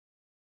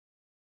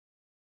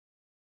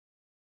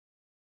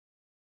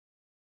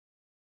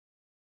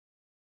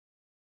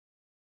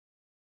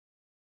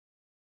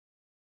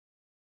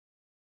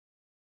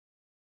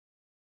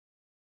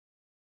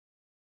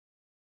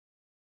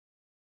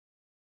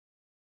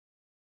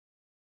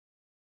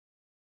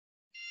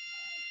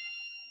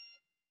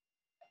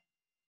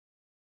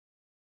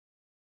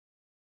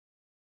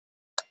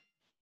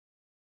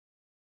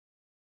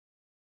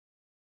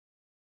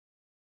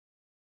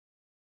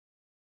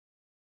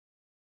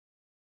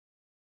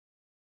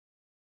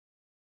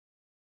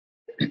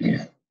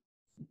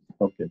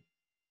Okay.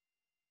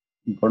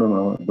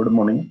 Good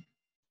morning.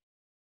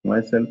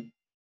 Myself,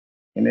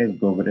 Ines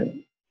Gogre,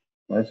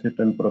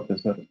 Assistant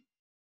Professor,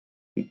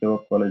 P.K.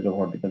 College of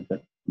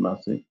Horticulture,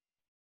 Nasik.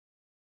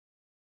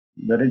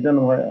 The reason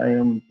why I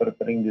am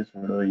preparing this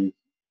video is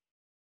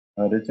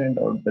a recent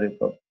outbreak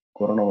of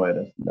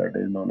coronavirus that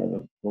is known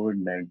as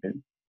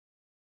COVID-19.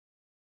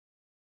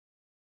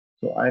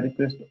 So I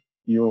request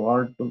you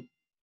all to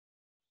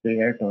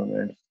stay at home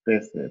and stay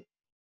safe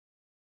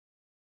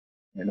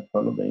and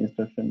follow the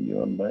instruction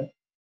given by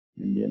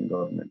Indian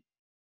government.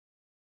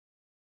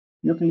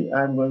 Quickly,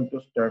 I am going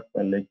to start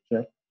my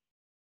lecture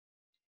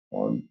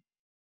on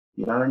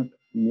plant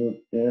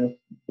nutrients,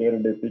 their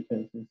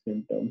deficiency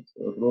symptoms,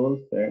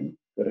 roles, and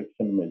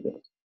correction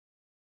measures.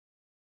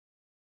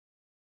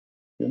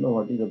 You know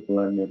what is a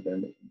plant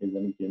nutrient? It is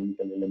a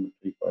chemical element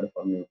required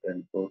for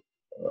nutrient growth,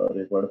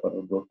 required for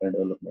the growth and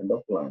development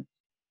of plants.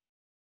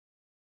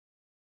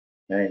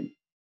 And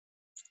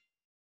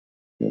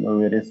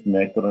various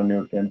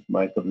macronutrients,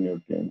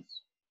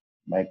 micronutrients.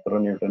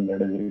 Micronutrient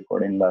that is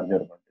required in larger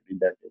quantity,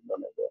 that is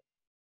known as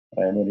a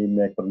primary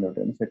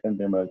macronutrient.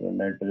 Secondary macronutrient,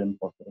 nitrogen,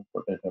 phosphorus,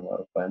 potassium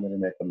are primary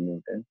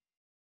macronutrients.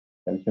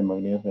 Calcium,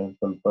 magnesium,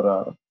 sulfur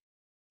are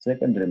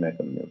secondary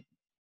macronutrients.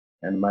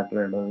 And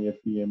macronutrients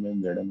Fe,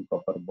 Mn, Zn,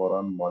 copper,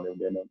 boron,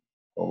 molybdenum,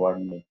 cobalt,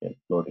 nickel,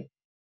 chlorine.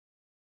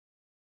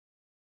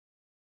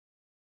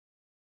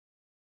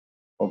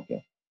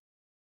 Okay.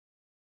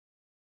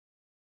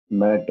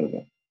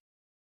 Nitrogen.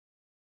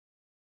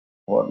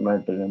 For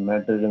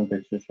nitrogen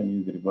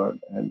fixation is required,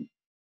 and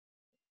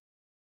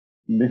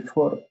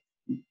before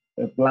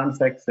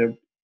plants accept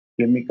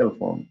chemical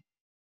form,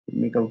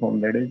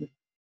 that is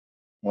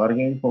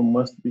organic form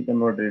must be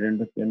converted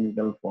into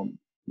chemical form,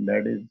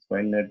 that is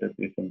soil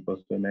nitrification,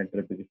 phosphate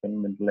nitrification,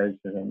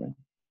 mineralization, and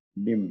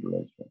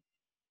demineralization.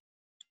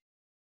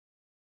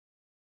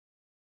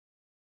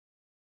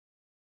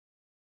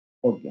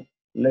 Okay,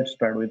 let's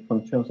start with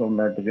functions of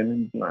nitrogen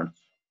in plants.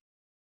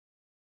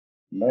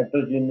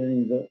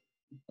 Nitrogen is a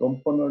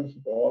components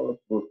of all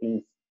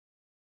proteins,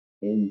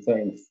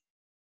 enzymes,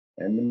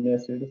 amino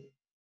acids,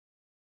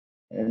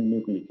 and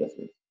nucleic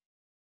acids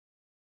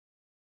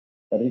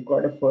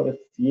required for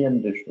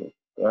CN ratio,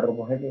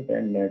 carbohydrate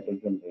and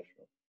nitrogen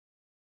ratio.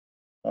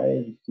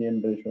 High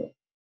CN ratio,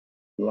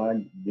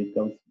 plant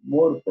becomes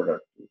more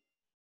productive.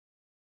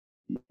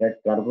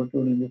 That carbohydrate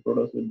will be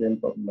produced with the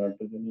help of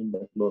nitrogen in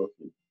the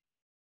chlorophyll.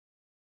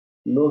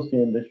 Low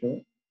CN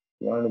ratio,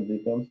 plant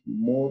becomes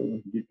more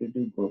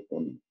vegetative growth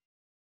only.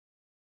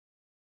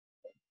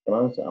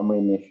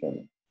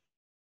 Transamination.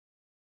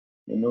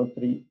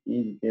 NO3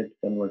 is get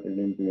converted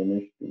into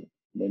NH2.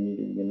 Then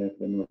it is get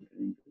converted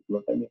into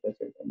glutamic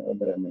acid and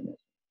other amino acids.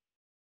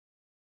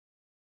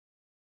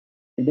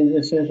 It is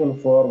essential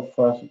for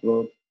fast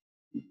growth,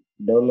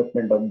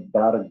 development of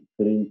dark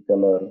green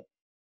color.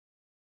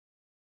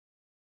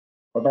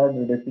 What are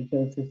the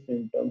deficiency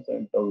symptoms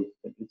and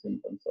toxicity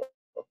symptoms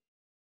of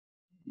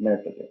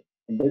nitrogen?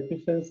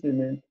 Deficiency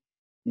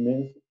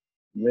means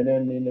when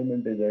an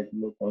element is at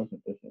low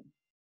concentration,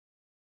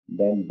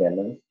 then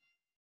balance,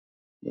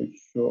 which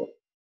show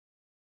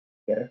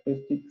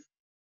characteristics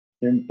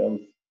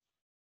symptoms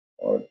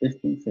or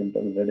distinct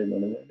symptoms, that is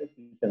known as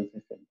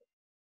deficiency symptoms.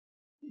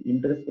 In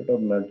respect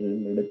of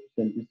nitrogen, the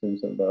deficiency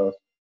symptoms are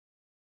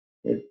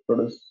it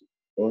produces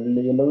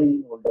only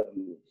yellowing older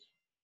leaves,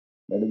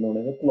 that is known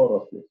as a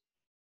chlorophyll,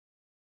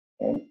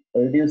 and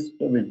reduced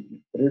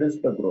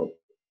the growth.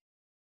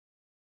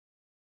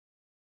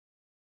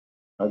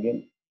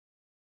 Again,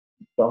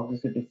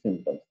 toxicity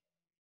symptoms.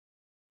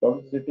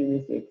 Toxicity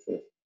means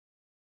excess.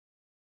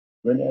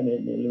 When an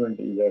element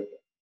is at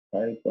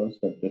high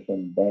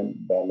concentration, then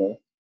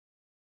balance.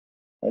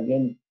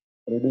 Again,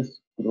 reduce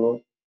growth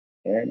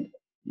and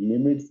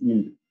limits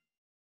yield.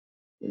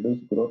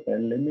 Reduce growth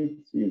and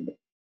limits yield.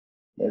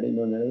 That is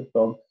known as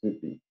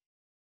toxicity.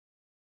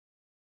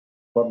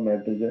 For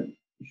nitrogen,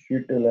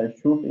 shoot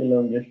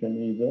elongation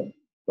is a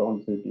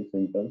toxicity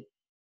symptom.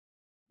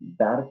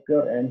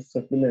 Darker and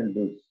succulent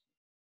leaves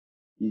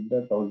is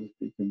the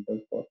toxicity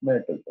symptom for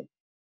nitrogen.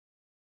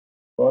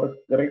 For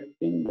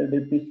correcting the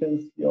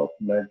deficiency of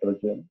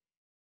nitrogen,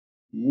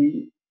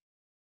 we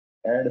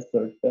add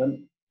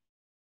certain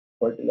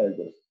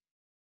fertilizers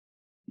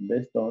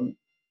based on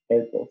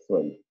type of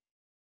soil.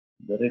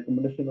 The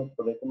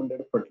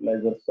recommended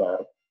fertilizers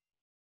are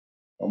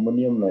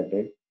ammonium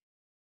nitrate,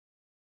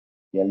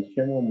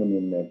 calcium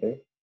ammonium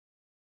nitrate,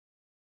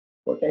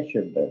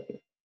 potassium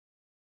nitrate,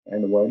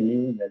 and widely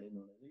used that is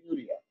known as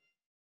urea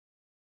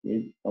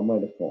with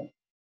amide form.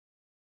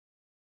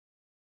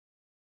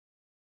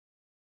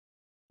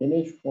 In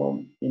each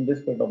form, in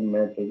respect of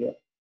nitrogen,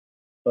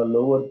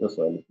 lower the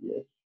soil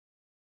pH,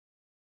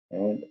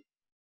 and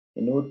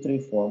in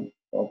O3 form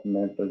of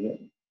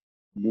nitrogen,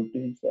 due to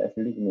its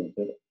acidic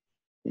nature,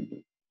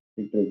 it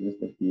raises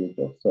the pH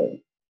of soil.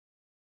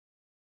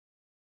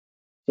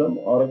 Some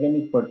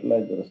organic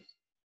fertilizers,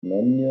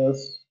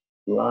 manures,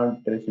 plant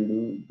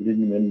residue,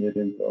 green manure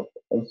in crop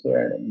also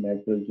add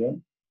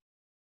nitrogen,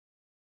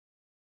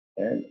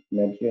 and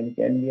nitrogen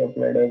can be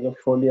applied as a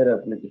foliar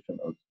application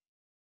also.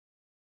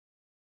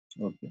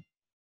 Okay.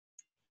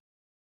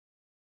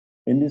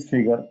 In this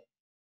figure,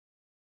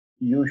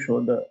 you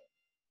show the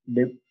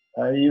dep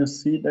you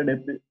see the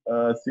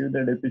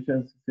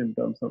deficiency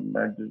symptoms of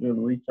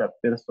nitrogen which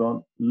appears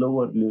on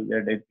lower leaves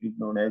that is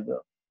known as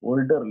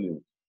older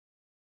leaves.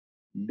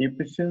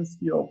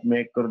 Deficiency of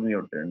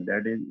macronutrient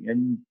that is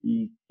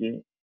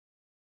NPK,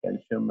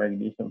 calcium,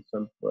 magnesium,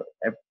 sulfur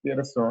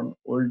appears on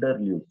older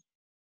leaves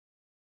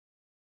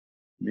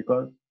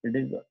because it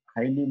is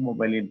highly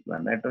mobile in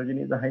plant. Nitrogen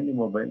is highly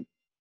mobile,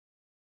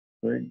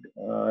 so it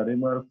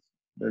remarks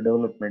the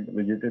development,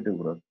 vegetative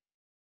growth.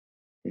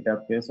 It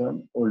appears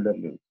on older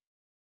leaves.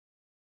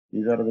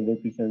 These are the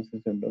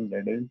deficiency symptoms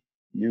that is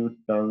leaf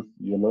turns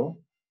yellow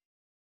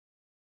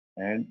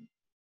and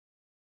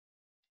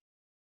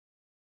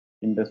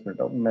investment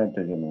of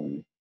nitrogen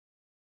only.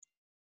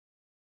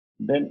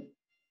 Then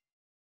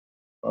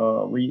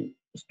we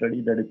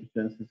study the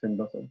deficiency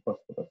symptoms of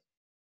phosphorus.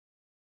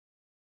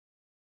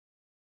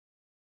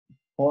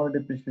 For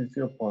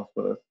deficiency of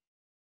phosphorus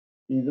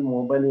is a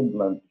mobile in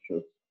plant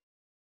tissues.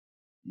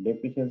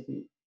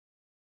 Deficiency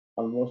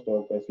almost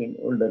occurs in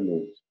older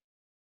leaves.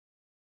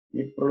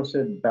 It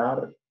produces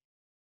dark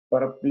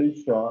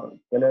purplish or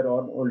color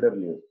on older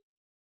leaves.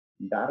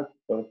 Dark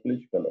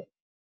purplish color.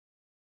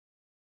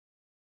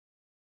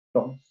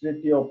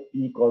 Toxicity of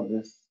P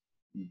causes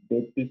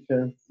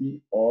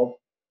deficiency of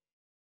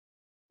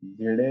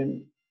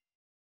Zn,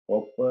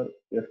 copper,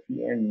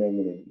 Fe, and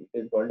manganese. It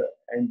is called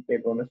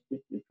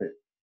antagonistic effect.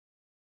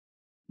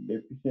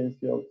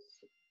 Deficiency of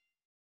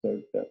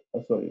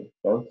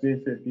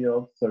toxicity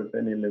of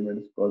certain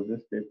elements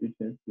causes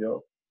deficiency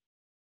of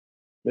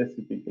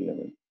specific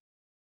elements.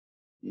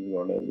 Is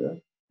known as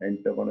the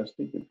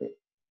antagonistic effect,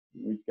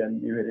 which can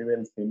be very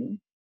well seen in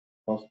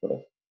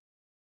phosphorus.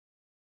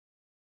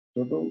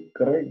 So to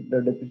correct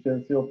the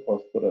deficiency of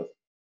phosphorus,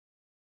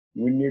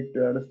 we need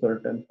to add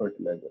certain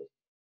fertilizers.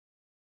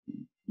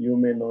 You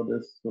may know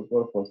this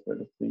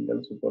superphosphate,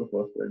 single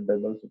superphosphate,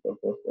 double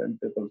superphosphate, and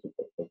triple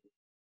superphosphate,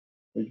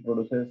 which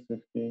produces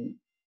 16,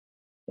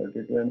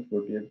 32, and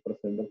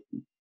 48% of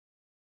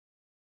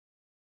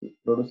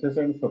produces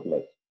and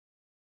supplies.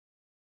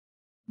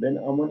 Then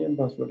ammonium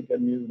phosphate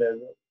can be used as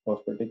a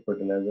phosphatic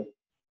fertilizer.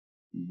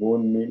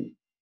 Bone meal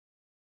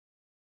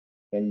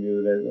can be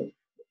used as a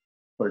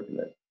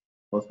fertilizer,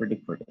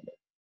 phosphatic fertilizer.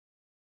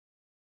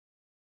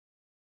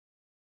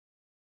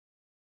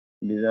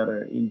 These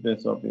are in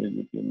place of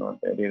AGP, not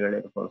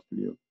regarded for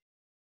studio.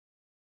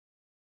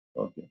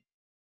 Okay.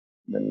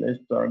 Then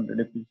let's start the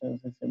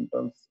deficiency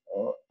symptoms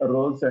or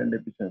roles and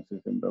deficiency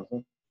symptoms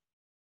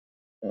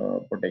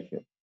of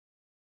potassium.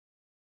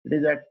 It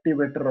is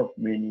activator of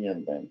many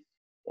enzymes.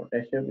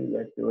 Potassium is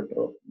activator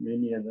of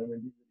many enzymes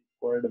and is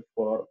required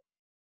for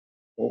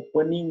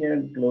opening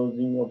and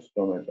closing of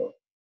stomata,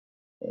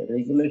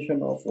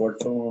 regulation of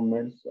water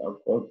movements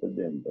across the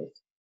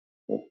members.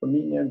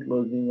 Opening and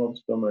closing of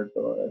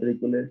stomata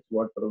regulates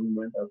water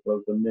movement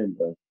across the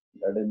membrane.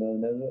 That is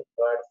known as a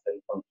guard cell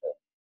function.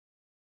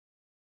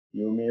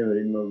 You may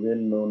very know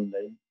well-known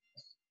name,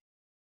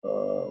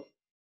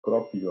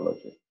 crop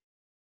physiology.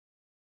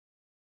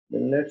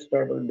 Then let's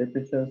start with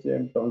deficiency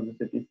and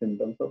toxicity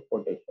symptoms of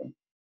potassium.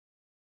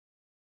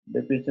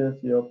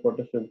 Deficiency of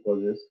potassium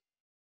causes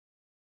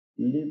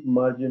leaf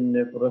margin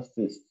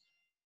necrosis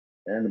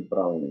and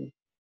browning.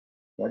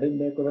 What is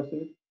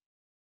necrosis?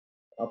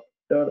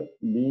 After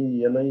being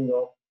yellowing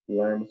of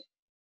plants,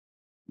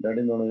 that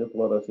is known as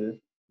fluorosis,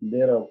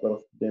 there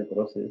occurs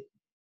necrosis.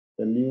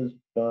 The leaves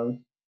turns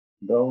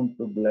brown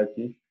to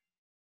blackish,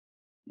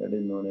 that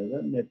is known as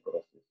a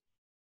necrosis,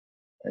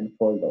 and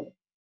fall down.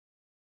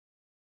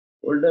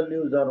 Older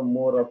leaves are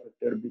more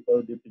affected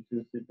because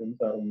deficiency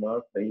symptoms are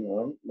marked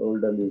on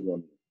older leaves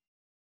only.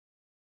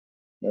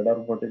 That are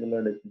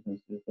particular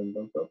deficiency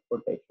symptoms of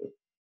potassium.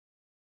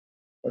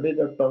 What is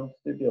the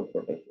toxicity of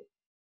potassium?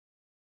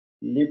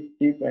 Leaf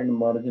tip and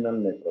marginal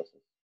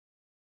necrosis.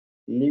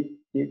 Leaf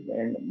tip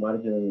and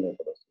marginal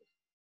necrosis.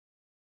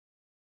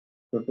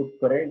 So to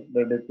correct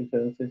the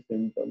deficiency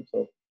symptoms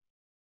of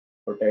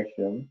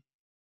potassium,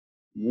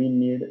 we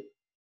need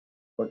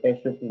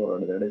potassium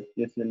chloride, that is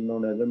KCl,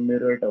 known as a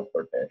muriate of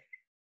potash.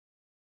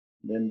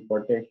 Then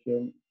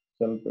potassium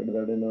sulfate,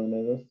 that is known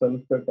as a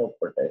sulfate of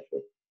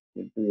potassium,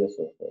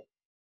 K2SO4.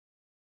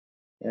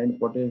 And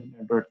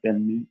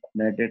potassium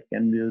nitrate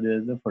can be used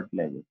as a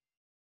fertilizer.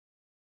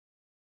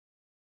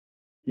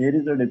 Here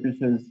is a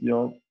deficiency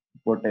of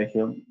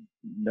potassium,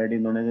 that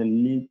is known as a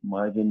leaf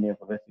margin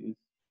necrosis.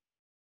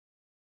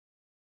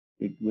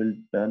 It will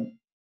turn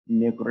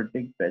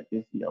necrotic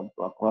patches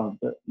across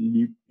the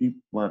leaf tip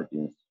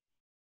margins.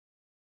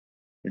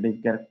 It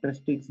is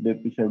characteristic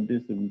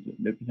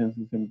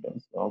deficiency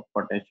symptoms of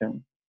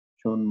potassium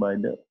shown by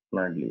the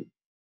plant leaf.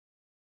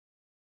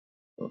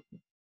 Okay.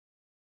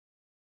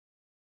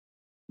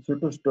 So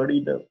to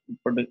study the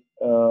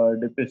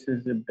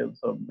deficiency symptoms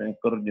of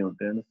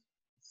macronutrients,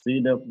 see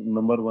the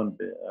number one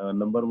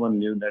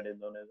leaf, that is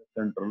known as a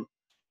control.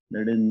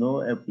 There is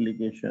no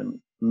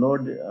application, no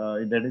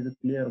that is a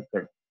clear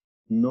cut,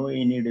 no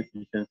any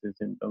deficiency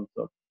symptoms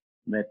of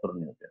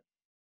macronutrients.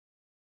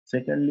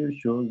 Second leaf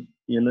shows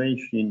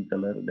yellowish in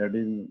color, that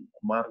is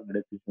marked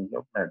deficiency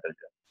of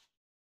nitrogen.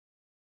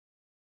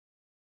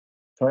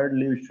 Third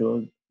leaf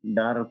shows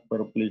dark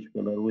purplish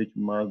color, which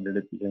marks the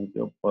deficiency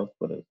of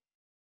phosphorus.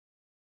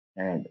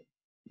 And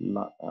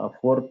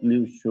fourth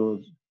leaf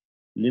shows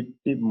lip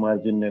tip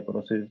margin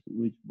necrosis,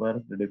 which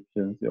marks the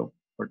deficiency of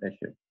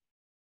potassium.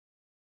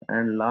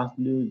 And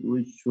lastly,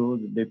 which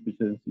shows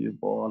deficiency of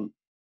all,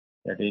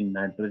 that is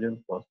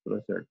nitrogen,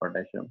 phosphorus, and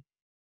potassium,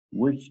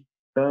 which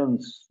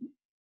turns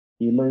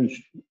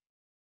yellowish,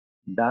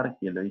 dark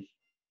yellowish,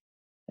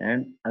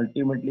 and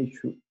ultimately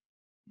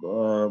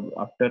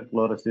after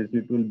chlorosis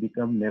it will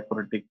become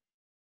necrotic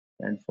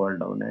and fall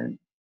down and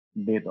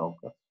death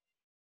occurs.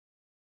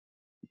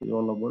 It is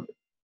all about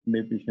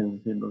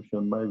deficiency syndrome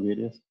shown by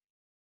various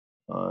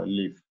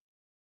leaf.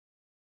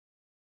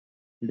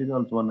 It is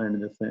also one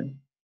and the same.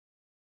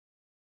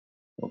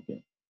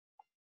 Okay,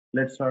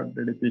 let's start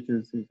the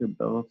deficiency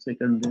symptom of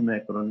secondary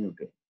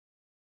macronutrient.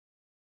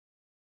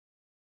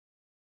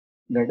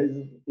 That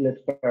is,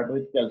 let's start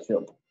with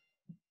calcium.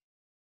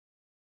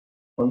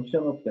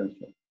 Function of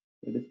calcium.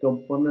 It is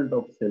component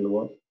of cell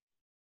wall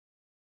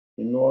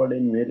involved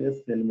in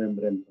various cell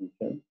membrane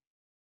functions,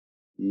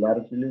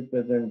 largely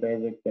present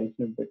as a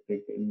calcium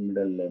peptide in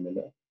middle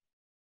lamella.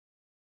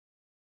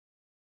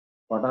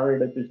 What are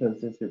the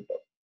deficiency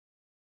symptoms?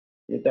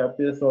 It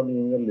appears on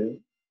younger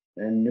leaves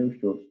and new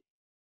shoots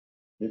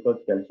because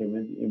calcium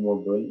is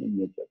immobile in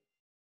nature.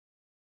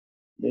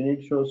 Then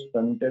it shows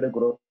stunted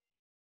growth,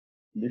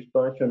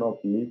 distortion of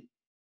leaf,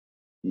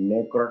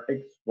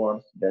 necrotic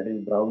spots, that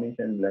is brownish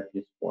and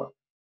blackish spots,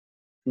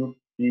 shoot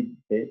tip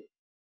death.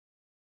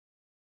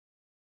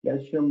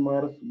 Calcium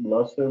marks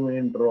blossom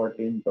end rot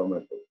in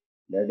tomato.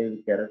 That is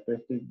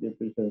characteristic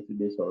deficiency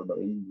disorder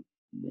in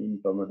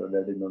tomato,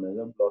 that is known as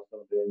a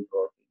blossom end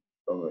rot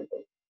in tomato.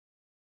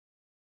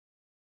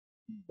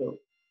 So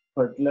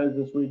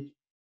fertilizers which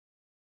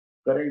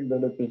correct the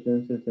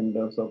deficiency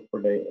symptoms of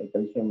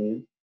calcium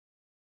is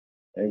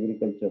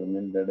agriculture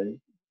mean, that is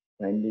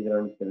 90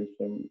 gram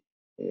calcium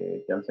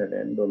calcite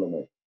and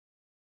dolomite.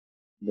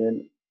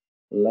 Then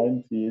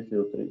lime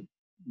CaCO3,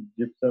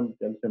 gypsum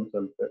calcium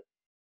sulfate,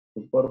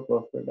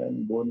 superphosphate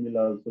and bone meal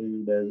are also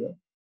used as a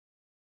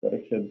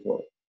correction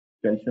for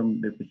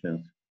calcium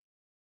deficiency.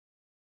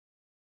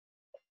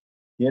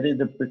 Here is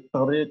the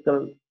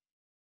pictorial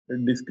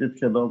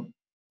description of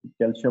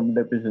calcium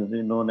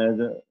deficiency known as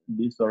a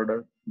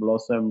disordered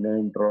blossom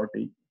end rot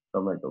in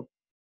tomato.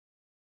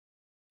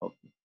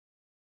 Okay.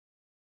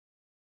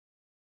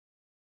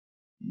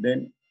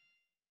 Then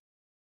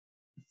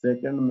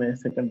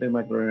secondary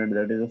macronutrient,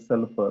 that is a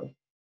sulfur.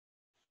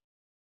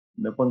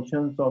 The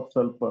functions of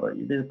sulfur,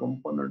 it is a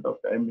component of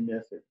amino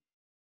acid,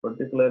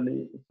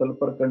 particularly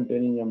sulfur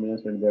containing amino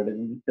acid, that is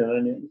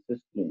methionine and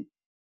cysteine,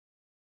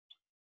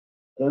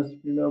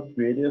 consisting of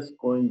various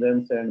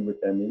coenzymes and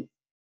vitamins,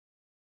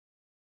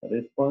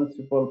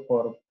 responsible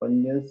for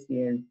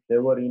pungency and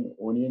flavor in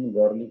onion,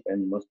 garlic,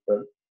 and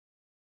mustard.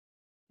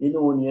 In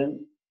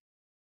onion,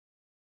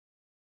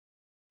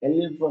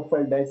 allyl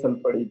propyl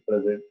disulfide is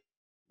present,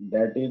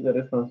 that is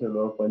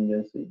responsible for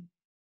pungency,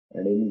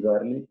 and in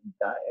garlic,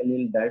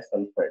 diallyl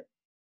disulfide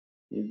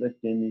is the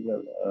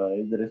chemical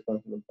is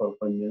responsible for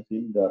pungency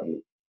in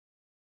garlic.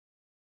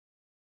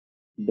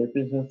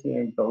 Deficiency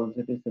and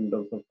toxicity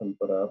symptoms of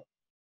sulfur are,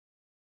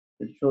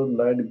 it shows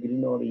light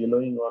green or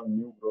yellowing on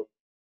new growth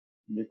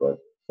because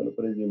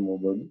sulfur is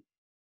immobile.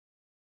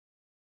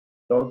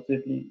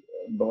 Toxicity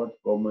not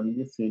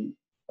commonly seen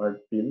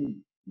until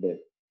death.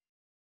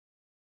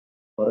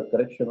 For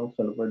correction of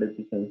sulfur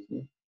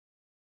deficiency,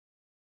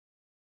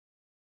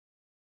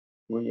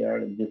 we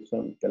add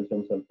gypsum,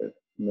 calcium sulfate,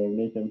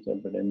 magnesium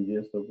sulfate,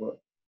 MgSO4,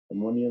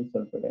 ammonium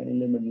sulfate,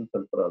 and elemental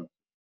sulfur also.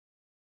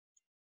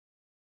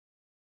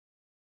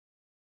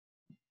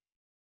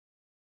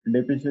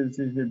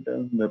 Deficiency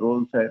symptoms, the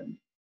roles and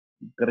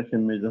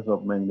correction measures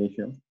of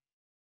magnesium.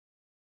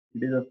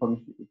 It is a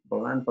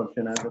plant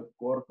function as a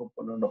core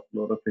component of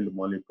chlorophyll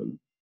molecule.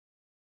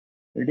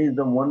 It is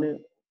the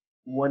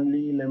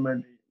only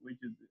element which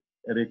is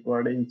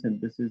required in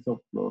synthesis of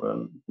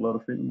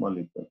chlorophyll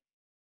molecule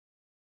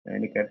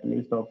and a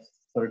catalyst of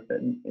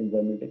certain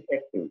enzymatic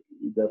activity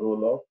is the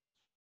role of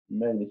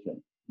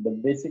magnesium. The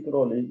basic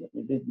role is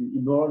it is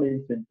involved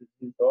in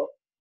synthesis of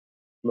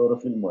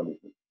chlorophyll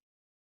molecule.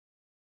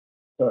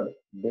 Third,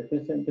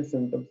 deficiency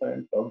symptoms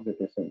and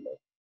toxicity symptoms.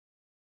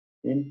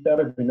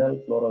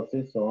 Intervinal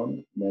chlorosis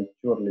on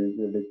mature leaves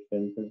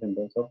deficiency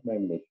symptoms of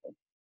magnesium.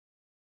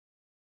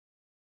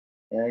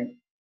 And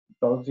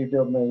toxicity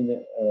of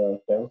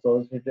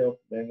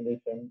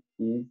magnesium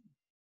is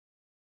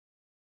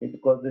it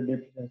causes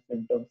deficiency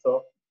symptoms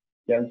of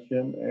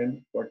calcium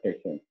and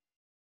potassium.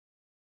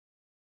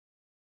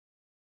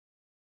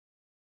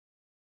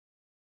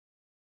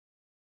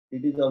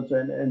 It is also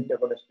an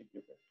antagonistic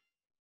effect.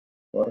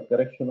 For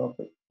correction of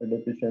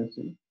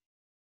deficiency,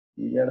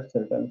 we add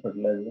certain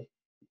fertilizers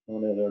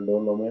known as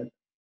dolomite,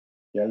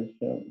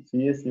 calcium,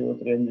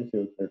 CaCO3 and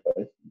CO3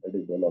 twice, that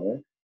is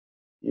dolomite,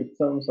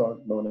 gypsum salt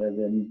known as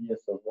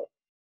MgSO4,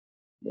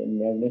 then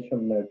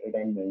magnesium nitrate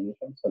and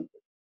magnesium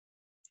sulfate.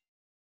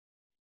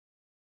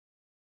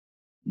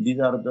 These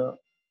are the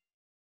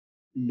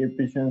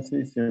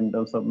deficiency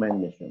symptoms of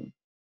magnesium.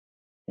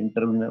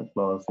 Intermittent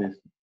fluorosis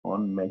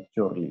on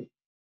mature leaves.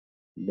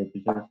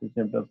 Deficiency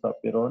symptoms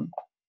appear on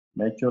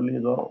mature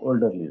leaves or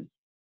older leaves.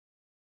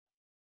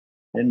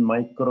 Then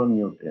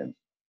micronutrients.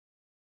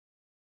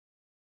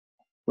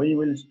 We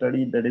will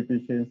study the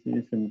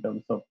deficiency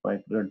symptoms of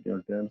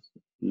micronutrients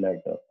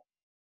later.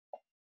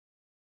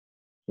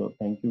 So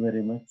thank you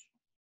very much.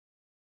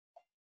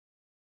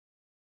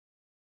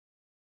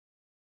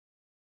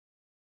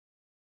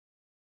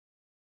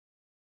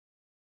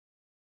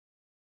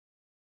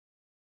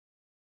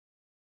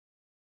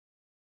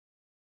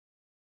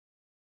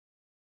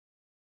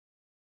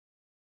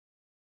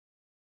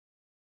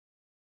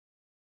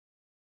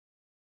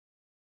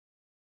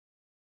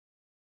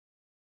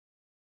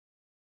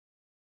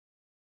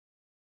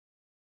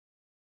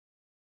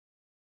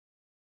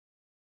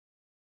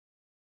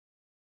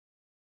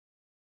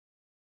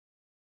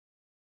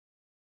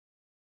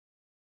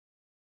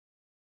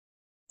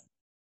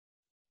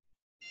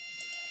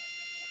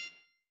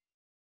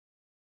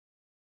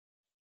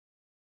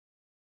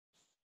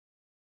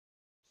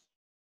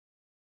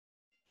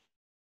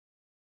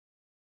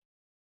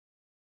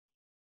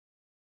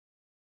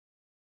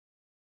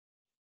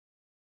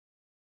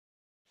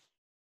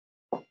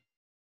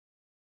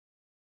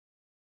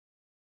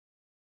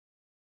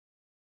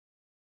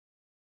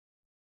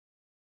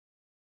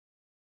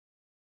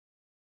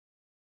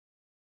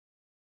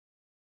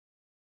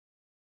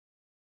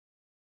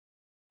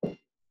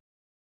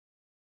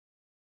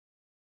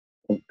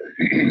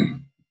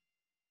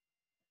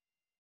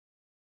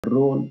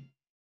 Role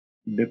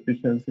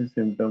deficiency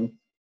symptoms,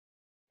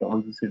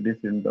 toxicity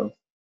symptoms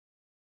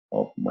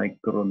of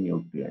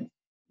micronutrients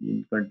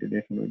in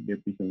continuation with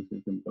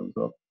deficiency symptoms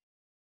of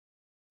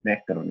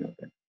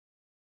macronutrients.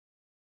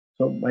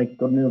 So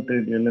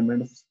micronutrient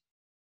elements,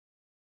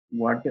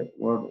 what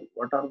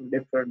are the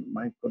different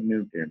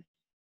micronutrients?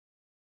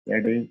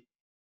 That is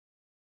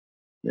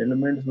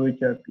elements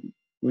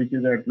which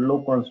is at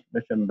low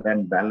concentration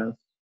than balanced,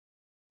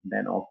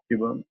 than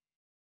optimum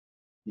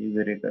is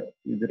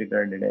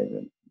regarded as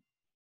a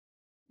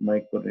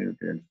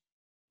micronutrients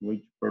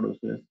which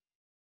produces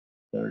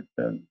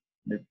certain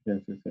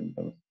deficiency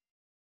symptoms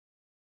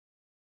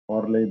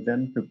or less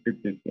than 50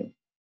 ppm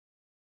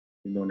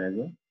is known as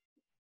a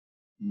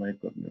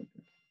micronutrient.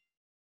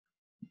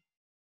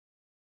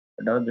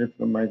 What are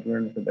different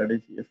micronutrients? That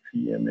is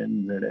Fe,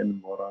 Mn,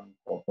 Zn, boron,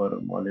 copper,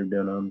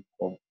 molybdenum,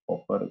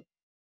 copper,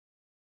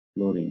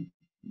 chlorine.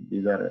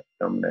 These are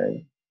termed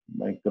as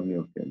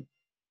micronutrients.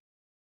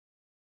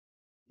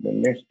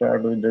 Then let's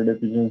start with the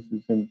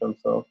deficiency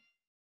symptoms of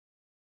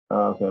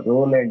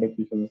role and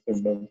deficiency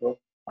symptoms of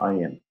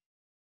iron.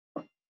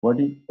 What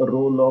is the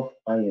role of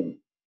iron?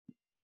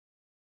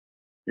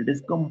 It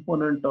is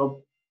component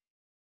of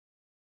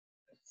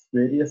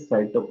various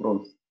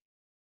cytochromes,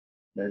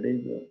 that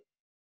is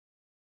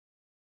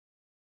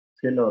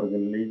cell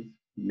organ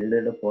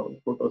needed for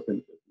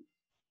photosynthesis.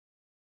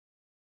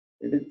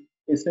 It is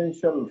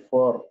essential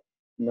for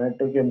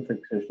nitrogen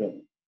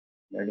fixation,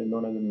 that is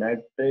known as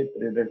nitrate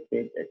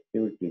reductase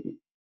activity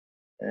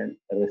and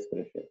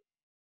respiration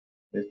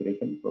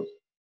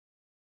process.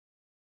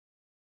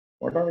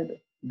 What are the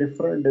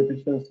different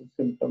deficiency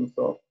symptoms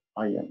of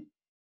iron?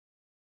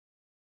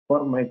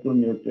 For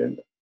micronutrient,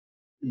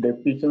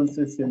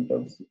 deficiency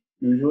symptoms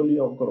usually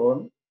occur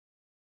on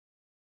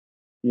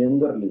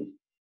younger leaves,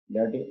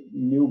 that is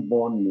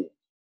newborn leaves.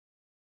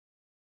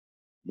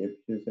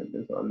 Deficiency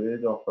symptoms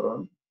always occur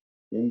on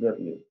younger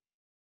leaves.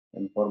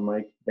 And for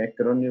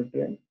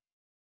macronutrient,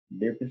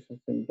 deficiency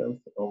symptoms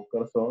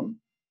occurs on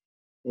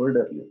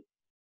older leaves.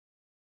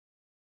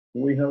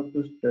 We have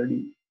to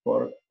study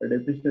for a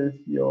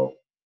deficiency of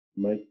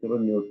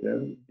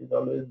micronutrients. It is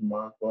always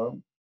marked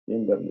on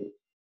younger leaves.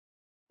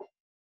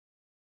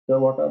 So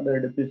what are the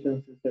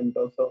deficiency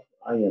symptoms of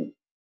iron?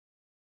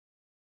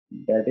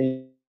 That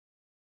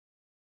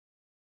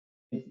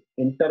is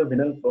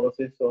intervenal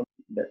fluorosis on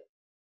the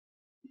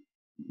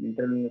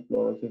intervenal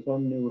fluorosis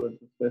on new growth,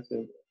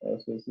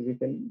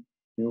 specifically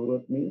new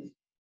growth means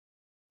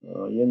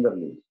younger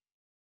leaves.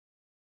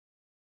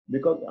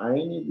 Because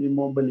iron is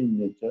immobile in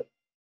nature,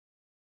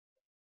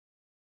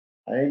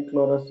 iron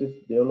fluorosis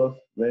develops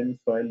when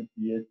soil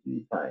pH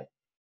is high.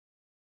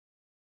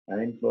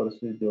 Iron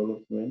fluorosis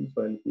develops when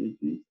soil pH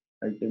is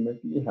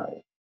ultimately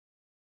high.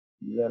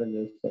 These are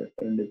just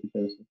certain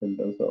deficiency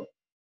symptoms of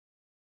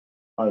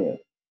iron.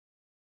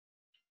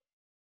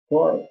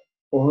 For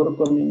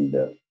overcoming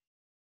the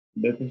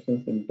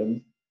deficiency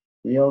symptoms,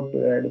 we have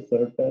to add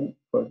certain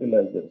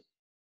fertilizers.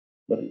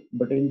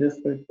 But in this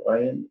case,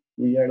 iron,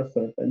 we add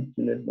certain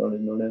chelates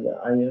known as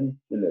iron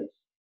chelates.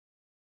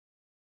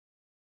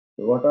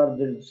 So what are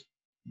these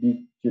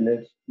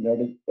chelates? That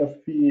is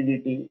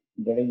FeEDT,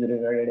 that is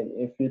regarded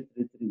as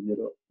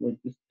Fe330, which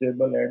is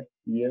stable at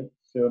pH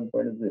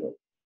 7.0,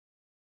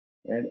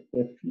 and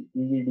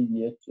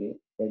FeEDHA,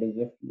 that is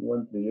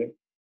Fe138,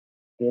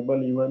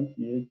 stable even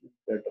pH is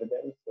greater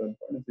than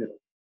 7.0.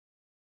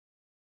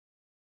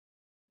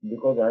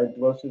 because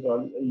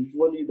hydrolysis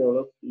usually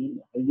develops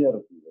in higher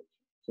pH.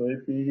 So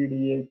if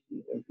EDDH,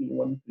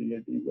 F1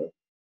 create is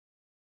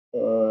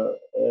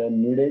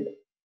needed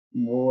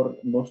more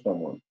most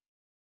amount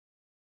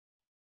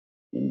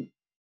in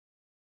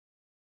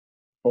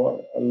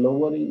for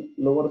lowering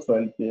lower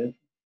soil pH.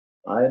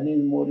 Iron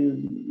is more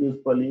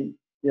useful in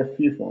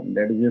Fe form,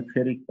 that is a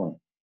ferric form.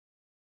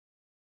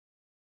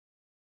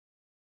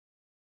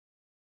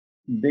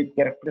 The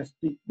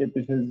characteristic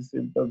deficiency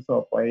symptoms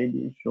of iron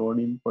is shown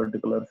in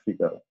particular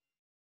figure.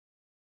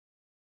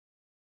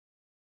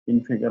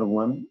 In figure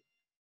 1,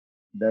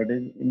 that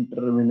is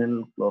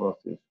intervenal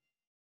chlorosis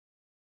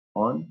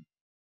on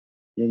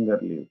younger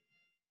leaf.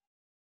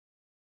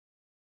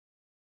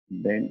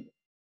 Then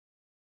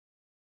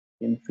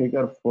in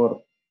figure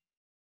 4,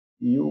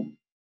 you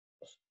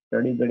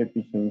study the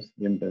deficiency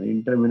symptoms.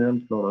 Intervenal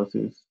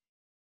chlorosis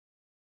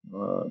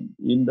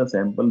in the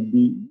sample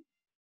B,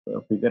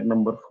 figure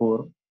number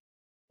 4,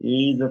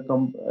 is a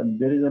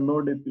there is a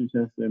no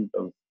deficiency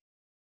symptoms.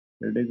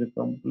 It is a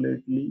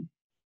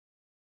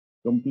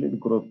complete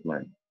growth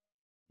plan.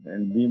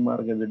 And B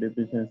mark as the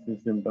deficiency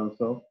symptoms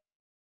of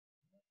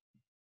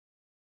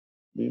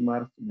B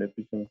marks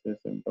deficiency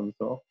symptoms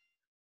of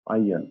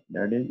iron,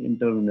 that is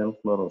intervenal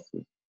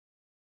fluorosis.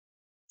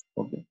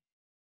 Okay,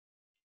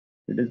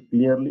 it is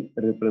clearly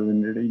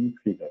represented in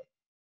figure.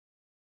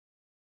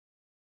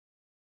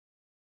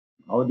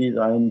 How these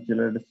iron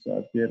chelates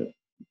appear?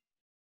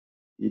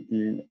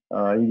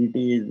 EDT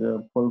is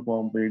a full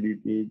form of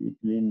EDT,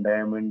 ethylene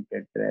diamine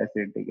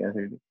tetraacetic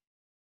acid.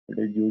 It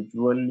is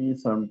usually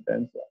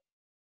sometimes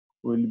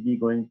will be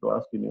going to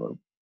ask in your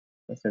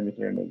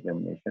semester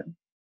examination.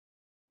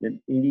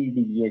 Then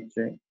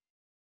EDDH,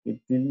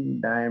 ethylene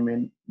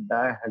diamine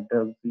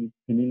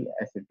dihydroxyphenyl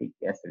acetic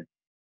acid.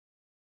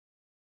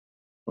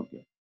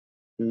 Okay,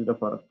 used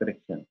for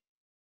correction.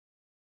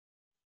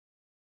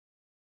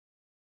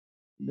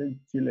 Then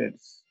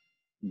chelates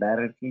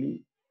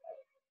directly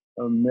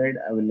made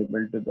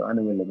available to the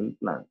unavailable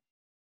plant.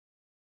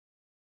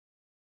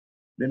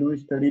 Then we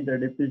study the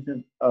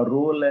deficiency,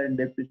 role and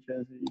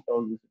deficiency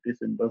toxicity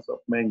symptoms of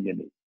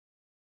manganese.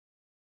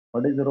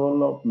 What is the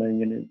role of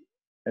manganese?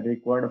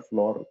 Required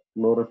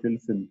chlorophyll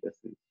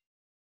synthesis.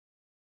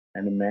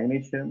 And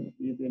magnesium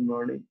is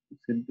involved in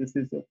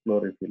synthesis of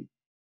chlorophyll.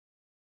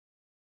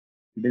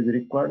 It is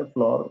required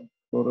for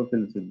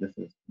chlorophyll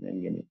synthesis,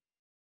 manganese.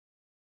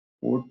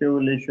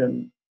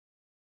 Photoevolution,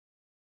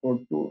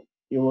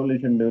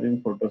 photoevolution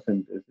during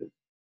photosynthesis.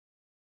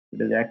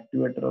 It is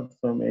activator of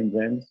some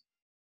enzymes.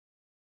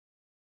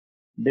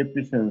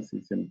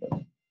 Deficiency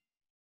symptoms.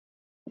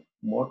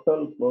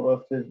 Motile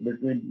chlorosis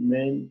between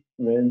main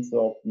veins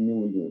of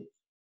new leaves.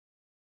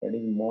 That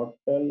is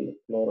motile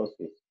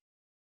chlorosis.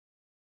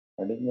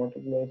 That is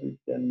motile chlorosis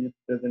can be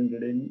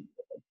presented in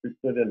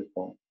pictorial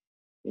form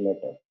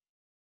later.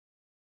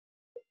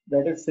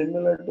 That is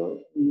similar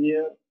to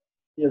near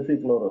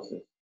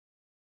epichlorosis.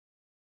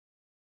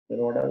 Then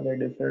what are the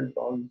different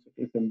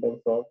toxicity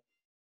symptoms of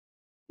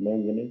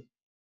manganese?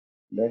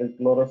 That is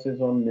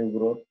chlorosis on new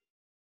growth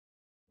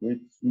with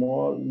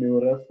small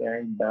neurus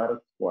and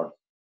dark spots.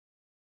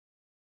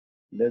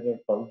 There's a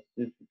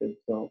toxicity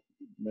of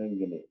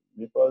manganese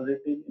because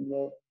it is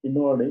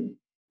involved in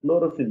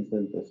chlorophyll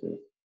synthesis.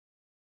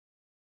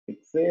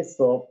 Excess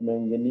of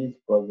manganese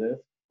causes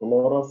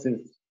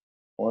chlorosis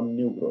on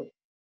new growth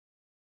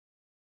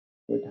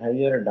with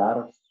higher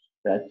dark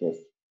patches.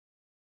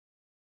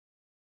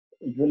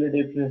 Usually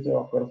deficiency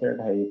occurs at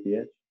high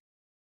pH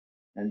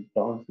and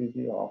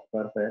toxicity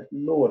occurs at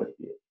lower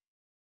pH.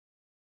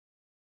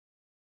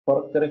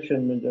 For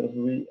correction measures,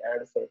 we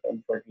add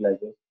certain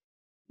fertilizers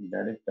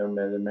that is termed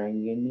as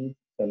manganese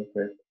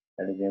sulfate,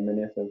 that is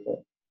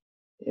MnSSO,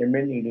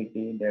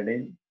 MnEDT, that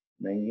is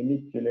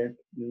manganese chelate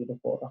used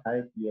for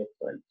high pH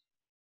soils.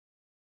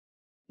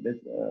 This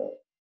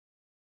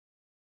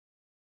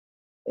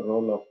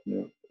role of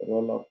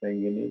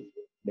manganese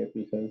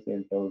deficiency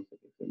and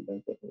toxicity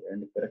symptoms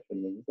and correction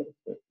measures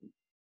respectively.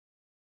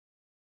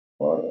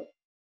 For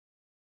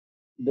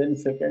then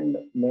second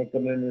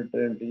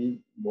macronutrient is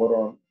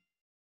boron.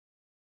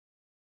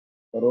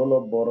 Role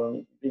of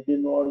boron is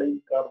involved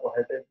in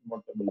carbohydrate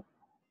metabolism,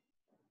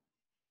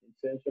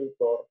 essential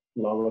for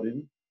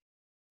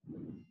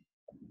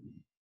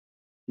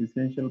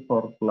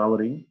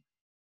flowering,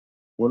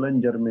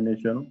 pollen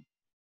germination,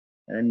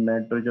 and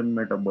nitrogen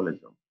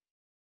metabolism.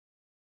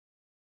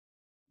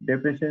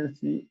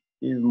 Deficiency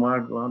is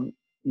marked on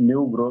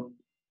new growth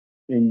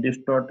in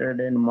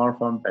distorted and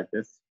malformed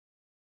patches.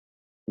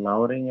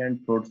 Flowering and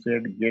fruit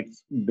set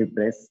gets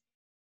depressed.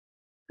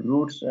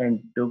 Roots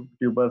and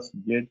tubers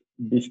get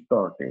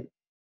distorted.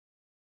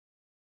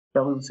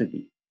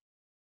 Toxicity.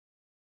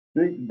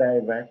 Quick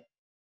dieback,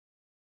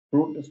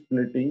 fruit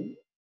splitting,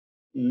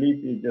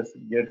 leaf edges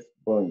gets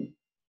burned.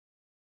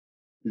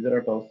 These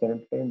are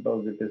certain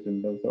toxicity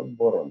symptoms of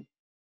boron.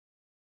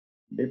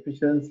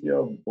 Deficiency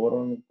of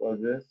boron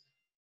causes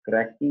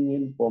cracking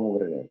in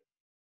pomegranate.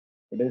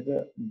 It is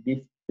a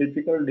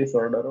difficult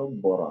disorder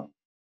of boron.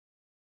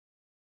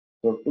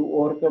 So to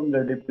overcome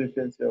the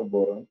deficiency of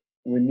boron,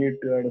 we need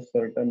to add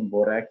certain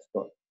borax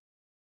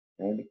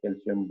and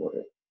calcium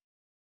borate.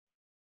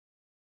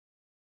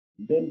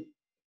 Then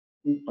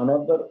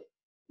another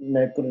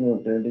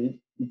macronutrient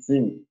is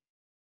zinc.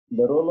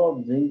 The role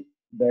of zinc,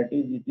 that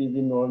is, it is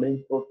involved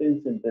in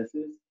protein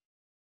synthesis,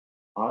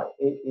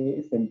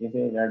 RAA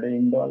synthesis, and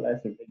indole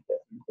acetic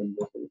acid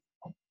synthesis.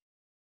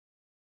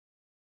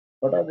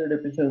 What are the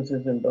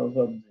deficiencies in terms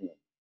of zinc?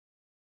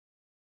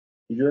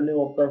 Usually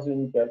occurs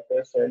in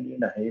calcareous soil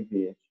in high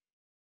pH.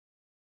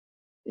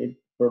 It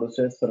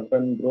produces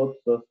certain growth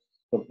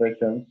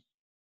suppressions,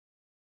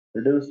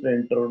 reduced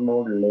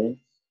internode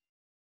lengths,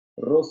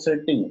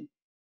 rosetting,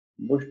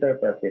 bush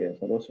type appearance.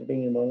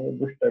 Rosetting is known as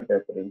bush type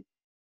appearance.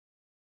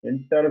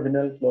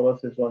 Intervinal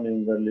fluorosis on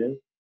younger leaves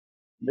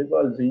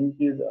because zinc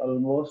is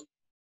almost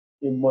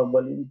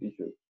immobile in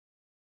tissue.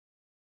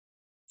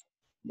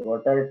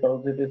 What are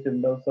toxicity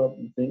symptoms of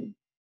zinc?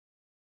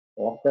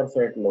 Occurs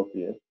at low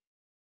pH.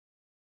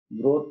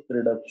 Growth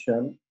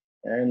reduction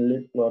and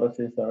leaf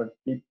fluorosis are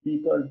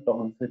typical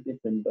toxicity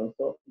symptoms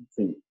of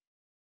zinc.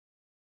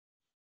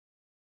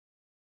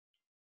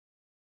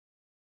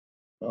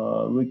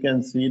 We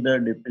can see the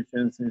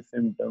deficiency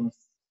symptoms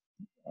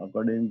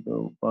according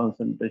to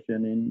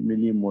concentration in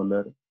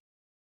millimolar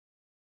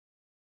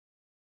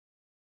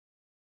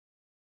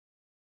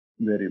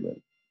variable.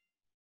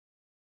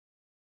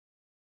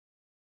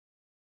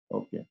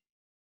 Okay.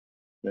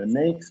 The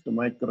next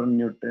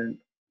micronutrient,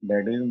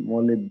 that is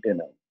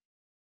molybdenum.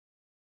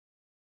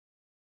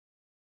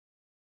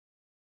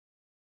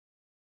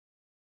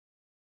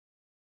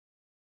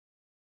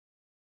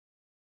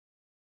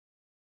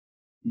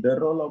 The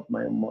role of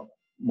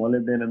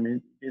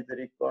molybdenum is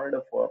required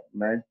for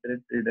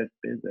nitrate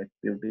reductase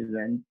activities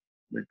and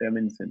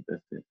vitamin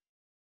synthesis.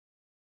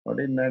 What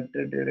is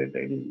nitrate reductase?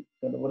 It is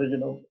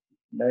conversion of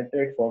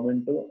nitrate form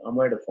into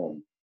amide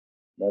form.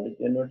 That is,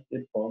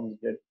 inverted forms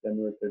get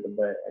converted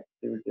by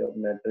activity of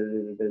nitrate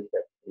reductase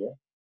bacteria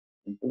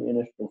into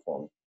NH2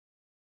 form.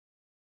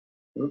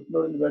 Root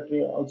nodule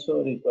bacteria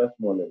also requires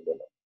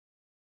molybdenum.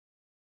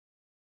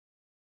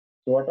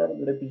 So what are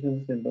the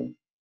deficiency symptoms?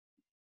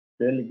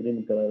 Pale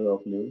green color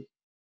of leaves,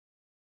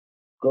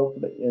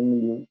 curved young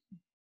leaves,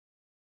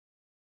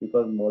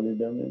 because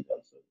molybdenum is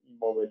also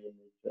immobile in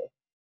nature.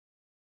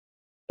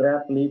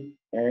 Trap leaf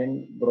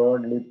and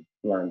broadleaf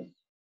plants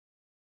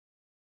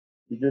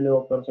usually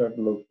occurs at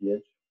low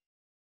pH.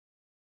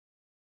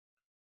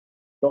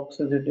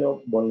 Toxicity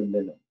of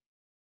molybdenum.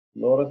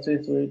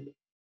 Fluoresces with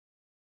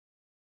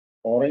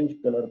orange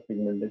color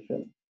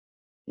pigmentation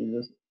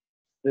is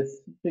a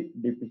specific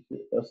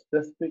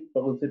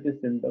toxicity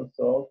symptoms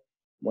of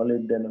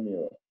molybdenum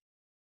ore.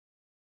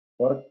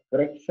 For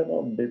correction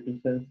of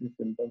deficiency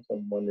symptoms of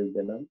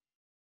molybdenum,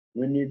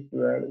 we need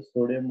to add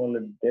sodium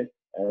molybdate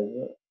as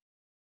a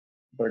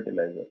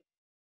fertilizer.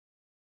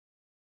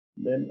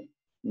 Then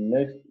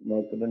next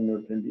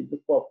micronutrient is the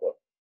copper.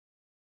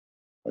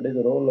 What is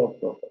the role of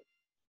copper?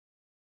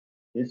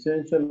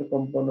 Essential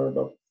component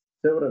of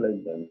several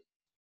enzymes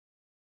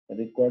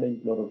required in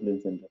chlorophyll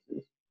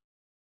synthesis.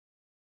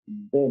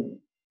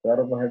 Then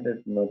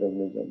carbohydrate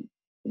metabolism.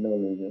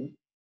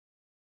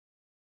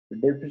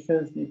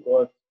 Deficiency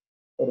causes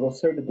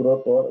rosette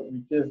growth or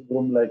witch's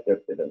broom-like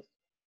appearance.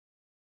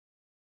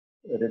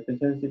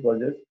 Deficiency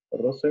causes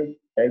rosette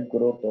type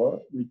growth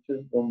or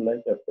witch's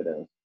broom-like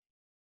appearance.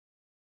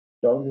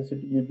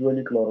 Toxicity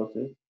usually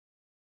fluoresces,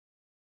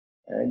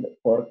 and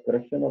for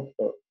correction of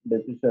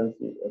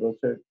deficiency,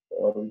 rosette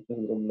or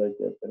witch's broom-like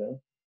appearance,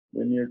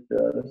 we need to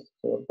add a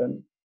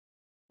certain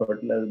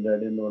fertilizer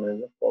that is known as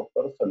a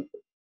copper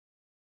sulfate.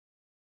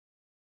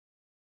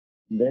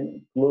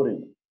 Then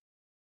chlorine.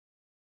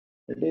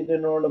 It is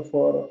involved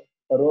for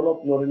a role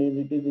of chlorine is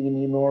it is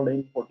involved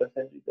in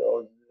photosynthesis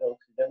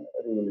oxygen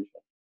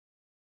revolution.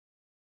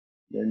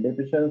 Then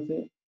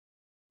deficiency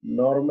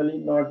normally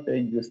not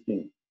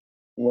existing,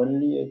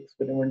 only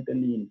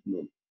experimentally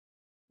include.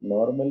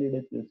 Normally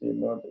deficiency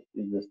not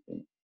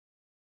existing.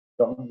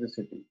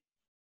 Toxicity.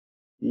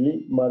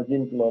 Leaf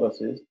margin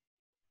fluorosis,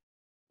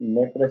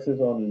 necrosis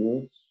on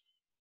leaves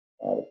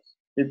are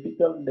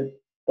typical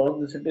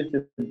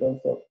toxicity symptoms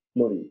of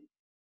chlorine.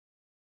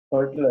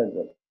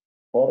 Fertilizer.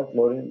 For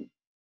chlorine,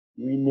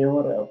 we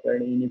never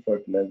applied any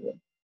fertilizer.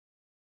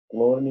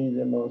 Chlorine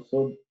is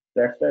also,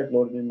 that's why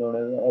chlorine is known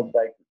as a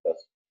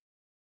ubiquitous.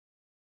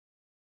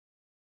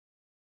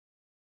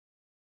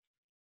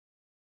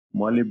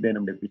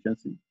 Molybdenum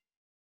deficiency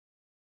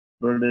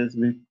produces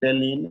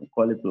Vitel in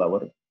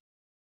cauliflower,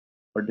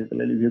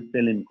 particularly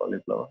Vitel in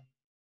cauliflower.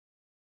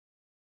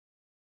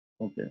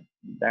 Okay,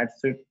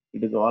 that's it.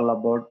 It is all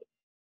about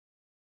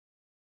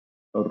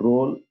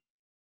role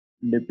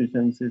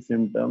deficiency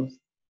symptoms,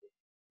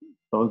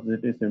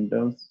 toxicity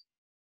symptoms,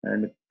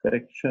 and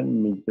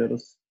correction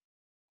measures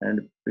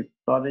and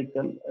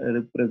pictorial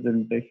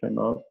representation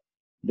of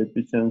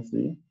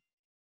deficiency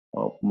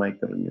of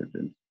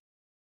micronutrients.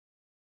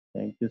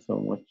 Thank you so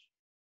much.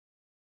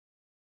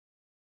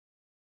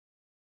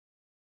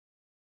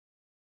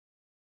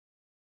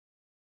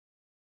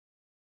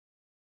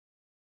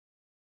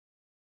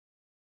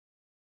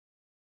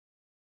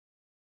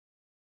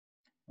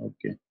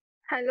 Okay,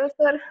 hello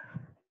sir.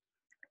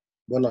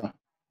 बोला.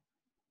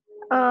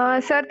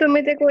 Sir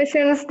तुम्ही ते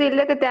questions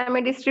दिले तर ते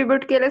आम्ही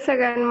distribute केले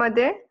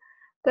सगळ्यांमध्ये.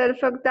 तर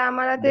फक्त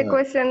आम्हाला ते बर,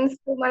 क्वेश्चन्स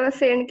तुम्हाला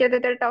सेंड केले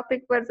त्या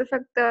टॉपिक वरचे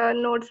फक्त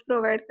नोट्स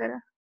प्रोव्हाइड करा.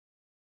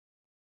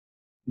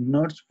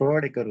 नोट्स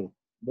प्रोव्हाइड करू.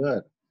 बर,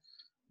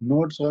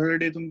 नोट्स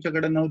ऑलरेडी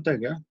तुमच्याकडे नव्हत्या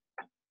का?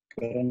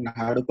 कारण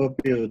हार्ड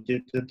कॉपी होती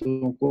ते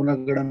तू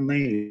कोणाकडे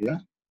नाही का?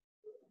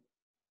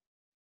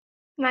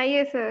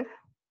 नाहीये सर.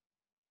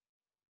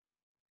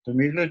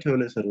 तुम्ही इकडे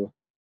ठेवले सर्व,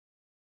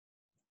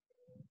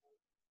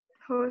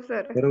 हो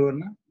सर. बरोबर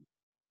ना?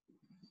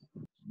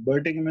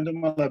 बरं ठीक आहे, मी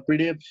तुम्हाला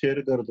पीडीएफ शेअर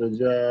करतो.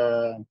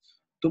 ज्या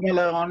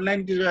तुम्हाला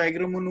ऑनलाईन तिच्या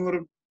वर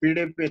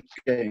पीडीएफ आहेत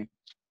काय,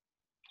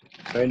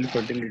 चाइल्ड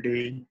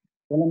फर्टिलिटी,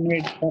 त्याला मी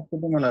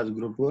टाकतो तुम्हाला आज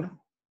ग्रुपवर.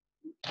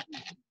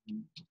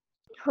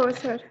 हो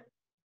सर.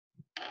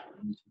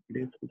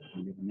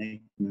 नाही,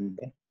 एक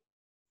minute.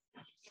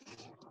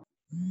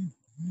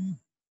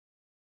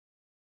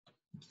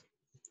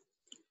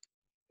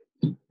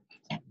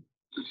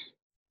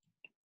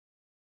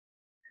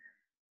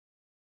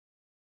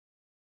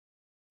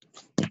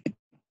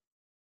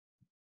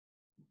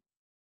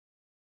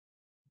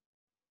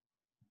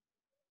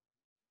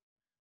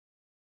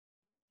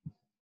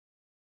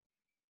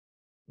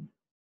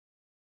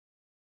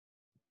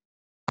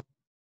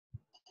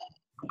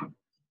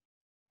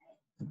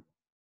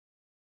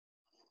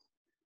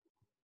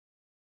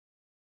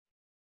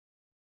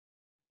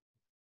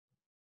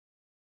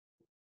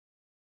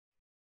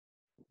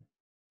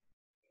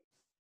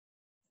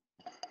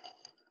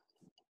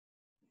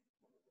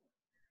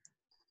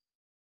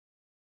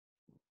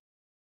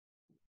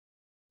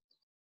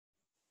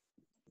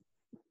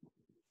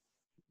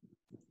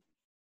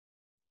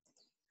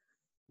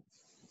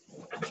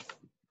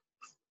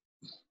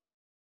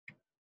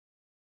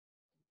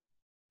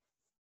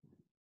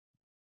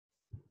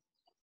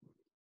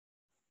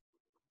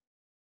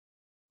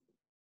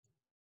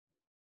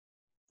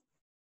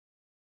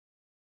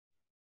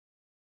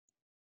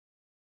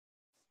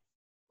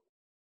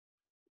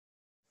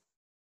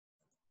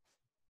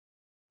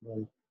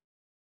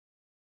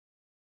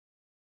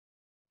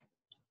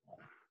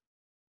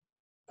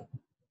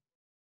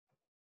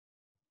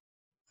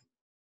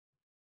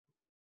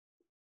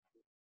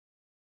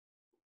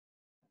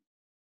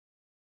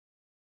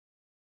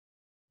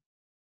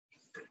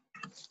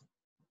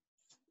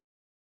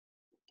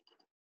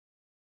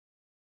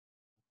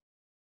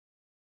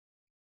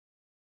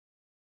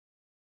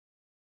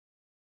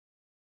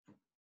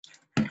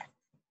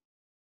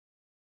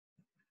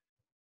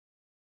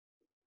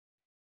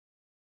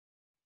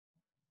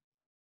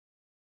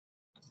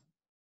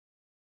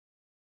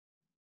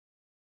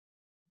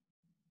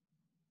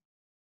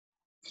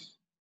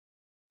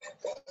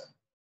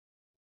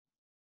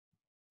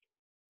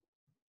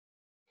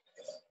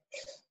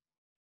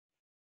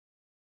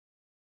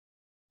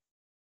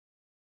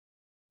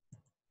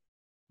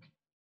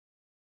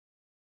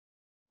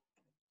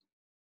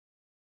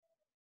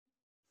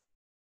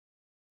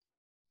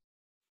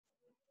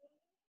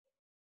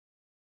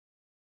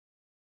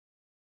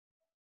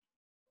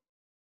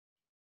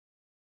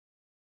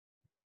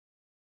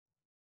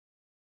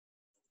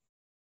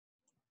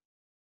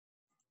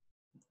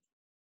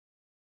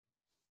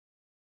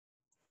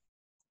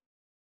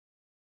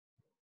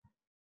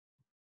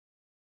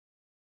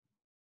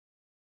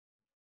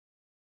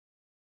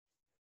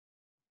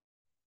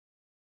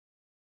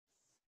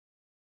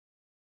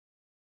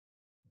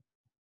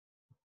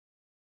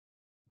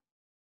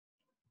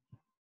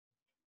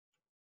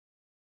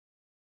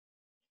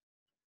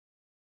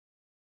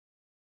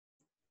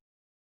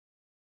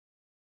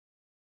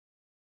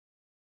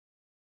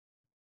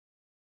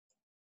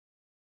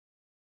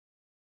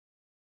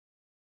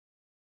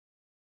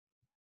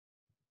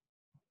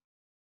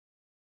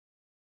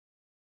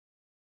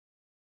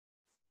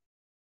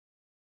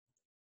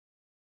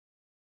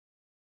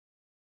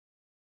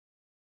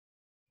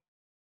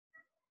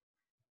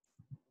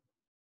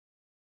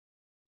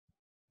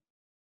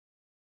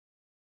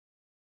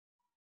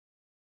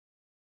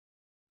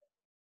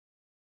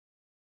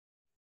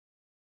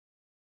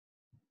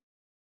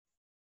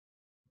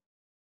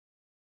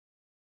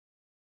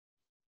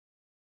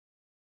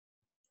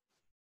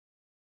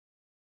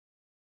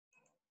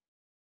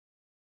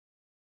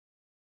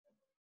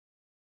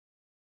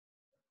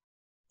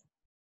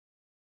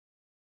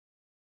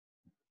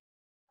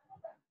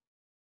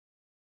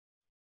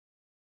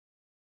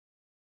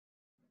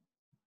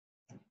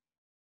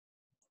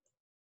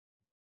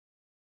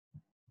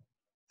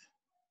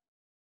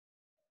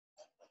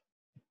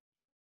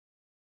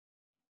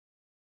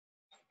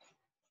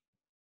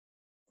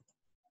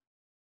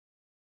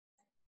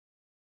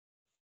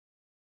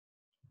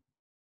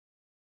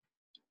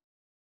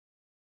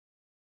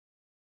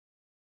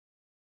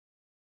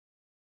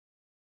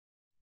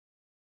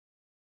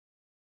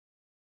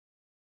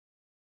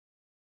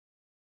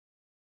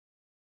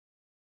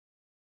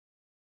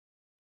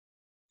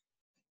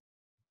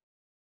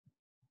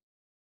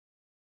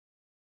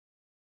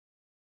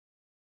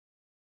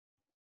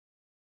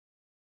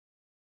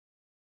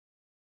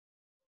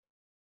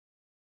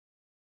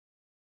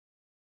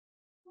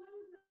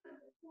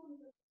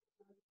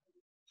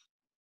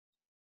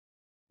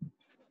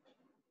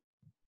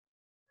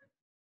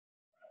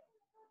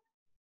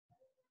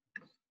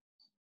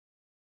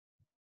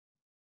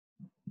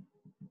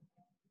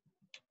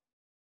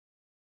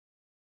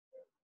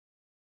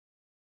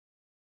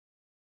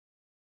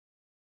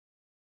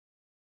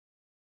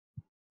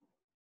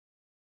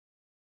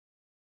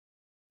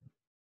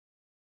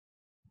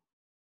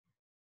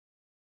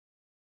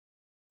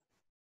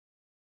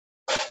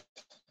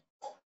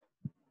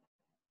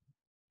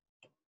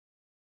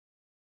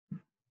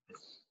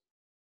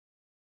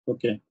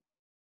 Okay.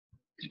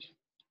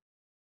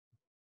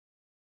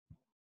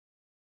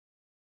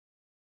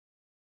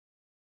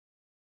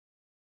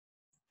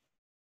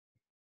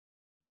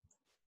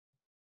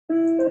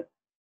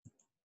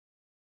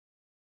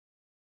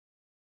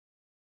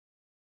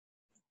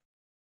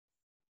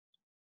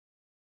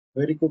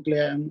 Very quickly,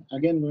 I am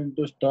again going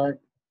to start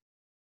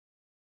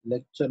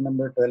lecture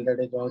number 12, that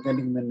is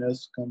organic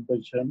minerals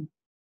composition,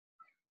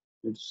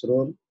 its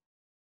role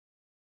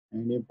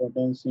and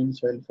importance in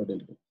soil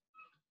fertility.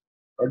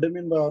 What do you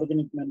mean by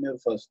organic manure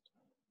first?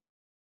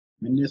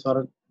 Manures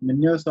are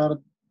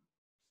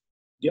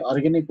the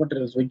organic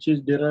materials which is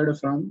derived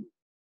from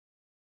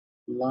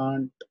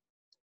plant,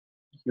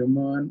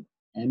 human,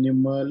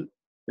 animal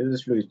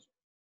residues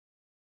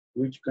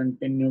which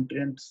contain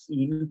nutrients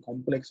in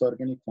complex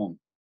organic form.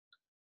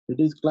 It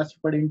is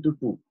classified into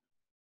two.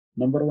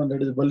 Number one,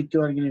 that is bulky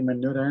organic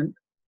manure, and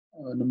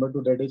number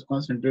two, that is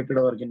concentrated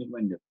organic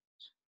manure.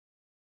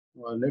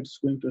 Let's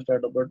going to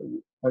start about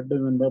what do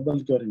you mean by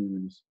bulky organic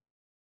manures.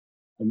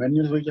 The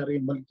manures which are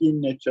bulky in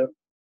nature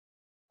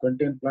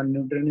contain plant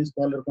nutrient in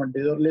smaller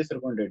quantities or lesser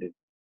quantities,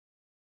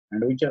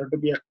 and which are to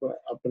be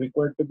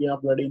required to be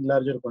applied in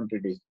larger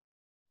quantities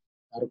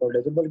are called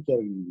as a bulky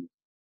organic manure.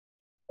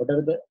 What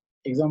are the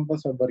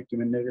examples of bulky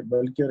manure?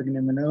 Bulky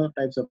organic manure or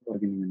types of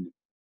organic manure?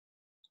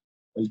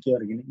 Bulky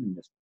organic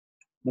manure.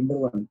 Number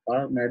one,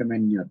 farm-made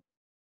manure.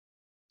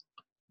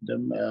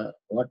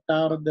 What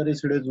are the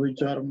residues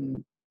which are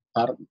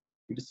farm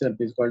itself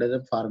is called as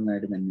a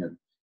farm-made manure,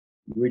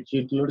 which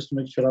includes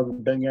mixture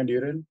of dung and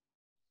urine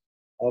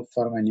of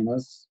farm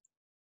animals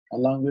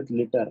along with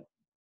litter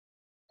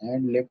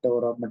and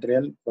leftover of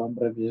material from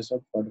ravages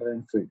of fodder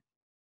and feed.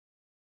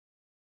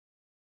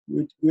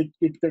 Which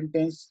it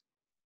contains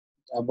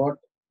about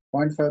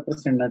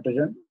 0.5%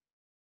 nitrogen,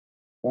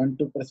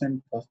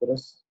 0.2%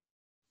 phosphorus,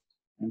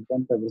 and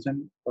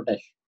 0.5%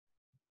 potash.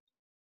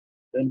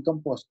 Then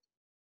compost.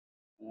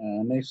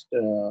 Next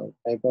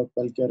type of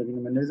bulky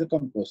organic manure is a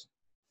compost.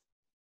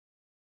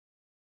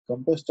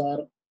 Compost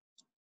are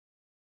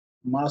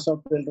mass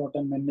of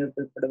well-rotten manure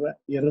prepared by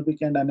aerobic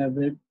and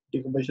anaerobic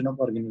decomposition of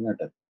organic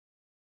matter.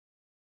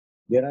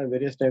 There are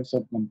various types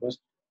of compost.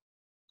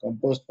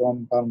 Compost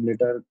from farm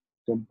litter,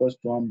 compost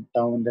from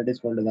town, that is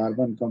called as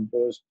urban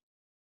compost,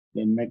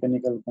 then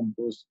mechanical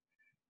compost,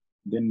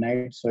 then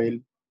night soil,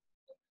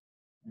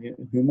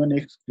 human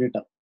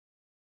excreta.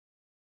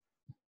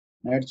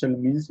 Night soil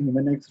means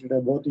human excreta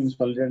both in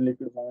solid and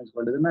liquid form is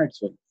called as a night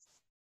soil.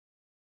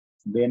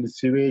 Then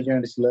sewage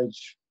and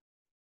sludge.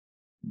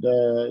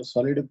 The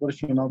solid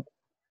portion of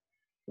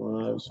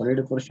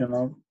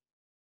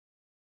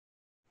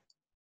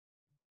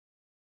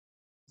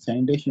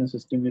sanitation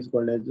system is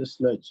called as the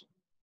sludge,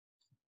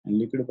 and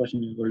liquid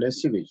portion is called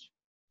as sewage.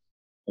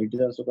 It is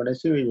also called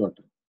as sewage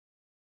water.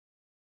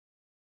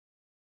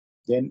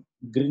 Then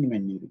green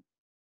manure.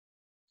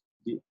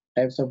 The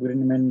types of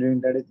green manure,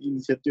 that is in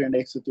situ and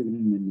ex situ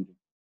green manure.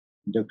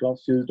 The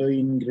crops used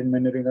in green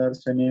manuring are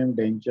Sanium,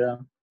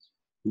 Dencha,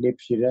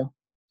 Lipshira,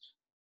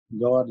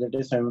 Gawar, that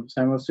is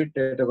Samosid,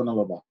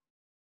 Tetragonalaba.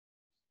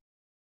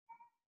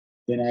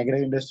 Then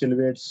agri-industrial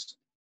waste,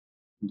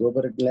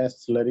 gobar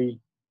glass slurry,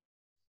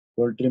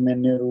 poultry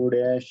manure, wood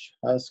ash,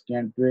 husk,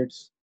 and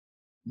twigs.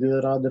 These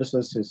are other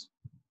sources.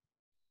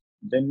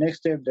 The next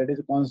step, that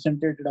is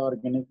concentrated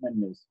organic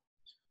manures.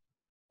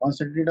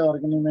 Concentrated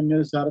organic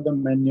manures are the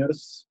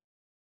manures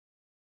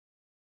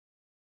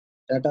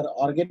that are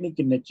organic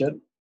in nature,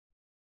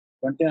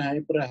 contain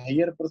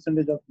higher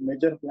percentage of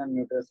major plant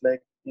nutrients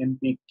like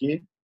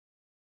NPK,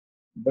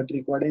 but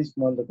required in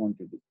smaller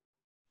quantity.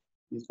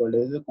 Is called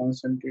as a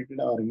concentrated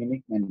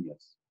organic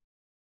manures.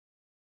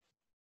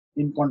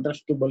 In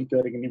contrast to bulky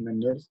organic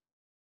manures,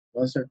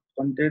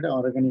 concentrated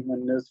organic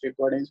manures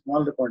required in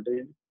smaller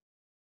quantity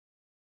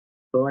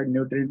provide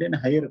nutrient in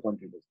higher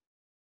quantities.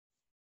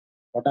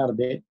 What are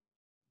they?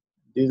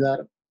 These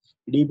are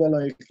edible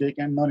oil cake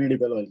and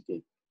non-edible oil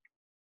cake.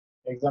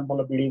 Example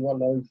of edible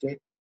oil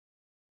cake,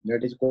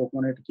 that is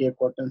coconut cake,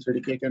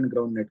 cottonseed cake, and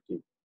groundnut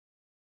cake.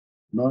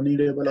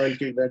 Non-edible oil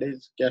cake, that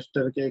is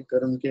castor cake,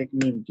 currant cake,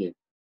 neem cake.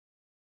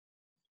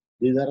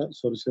 These are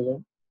sources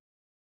of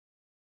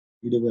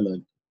edible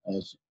oil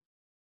also.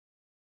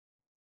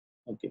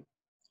 Okay.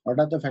 What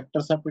are the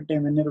factors of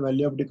determining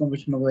value of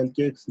decomposition of oil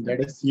cakes?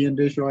 That is CN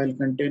ratio, oil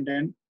content,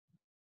 and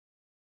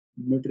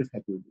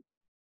nutrifaculty.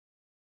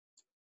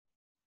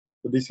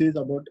 So this is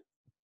about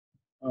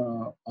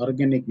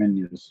organic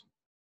manures.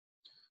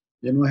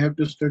 Then we have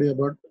to study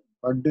about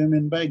what do you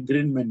mean by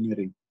green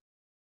manuring.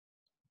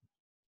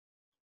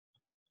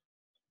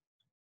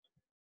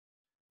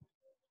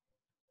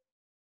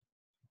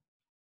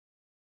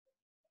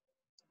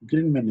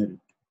 Green manuring.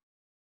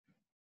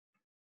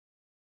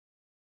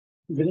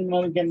 Green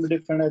manuring can be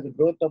defined as the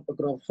growth of a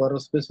crop for a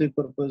specific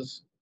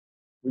purpose,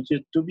 which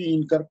is to be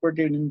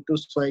incorporated into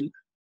soil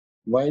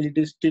while it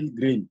is still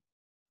green,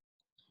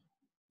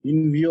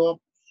 in view of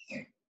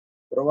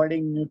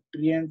providing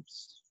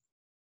nutrients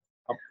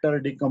after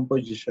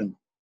decomposition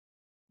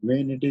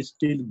when it is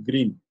still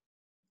green.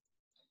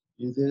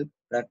 Is a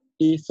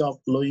practice of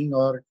flowing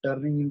or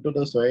turning into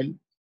the soil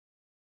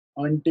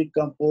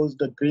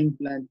undecomposed green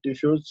plant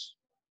tissues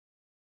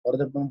for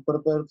the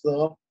purpose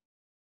of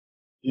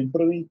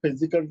improving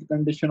physical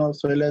condition of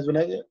soil as well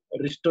as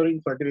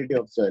restoring fertility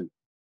of soil.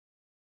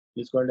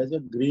 It's called as a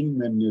green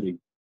manuring.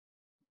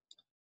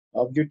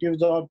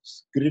 Objectives of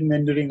green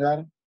manuring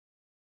are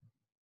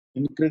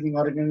increasing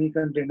organic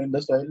content in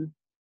the soil,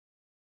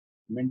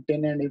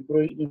 maintain and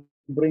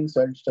improving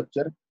soil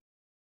structure,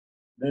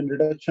 then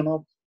reduction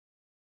of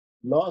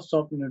loss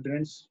of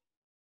nutrients,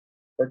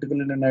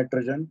 particularly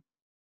nitrogen,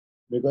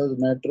 because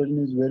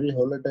nitrogen is very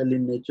volatile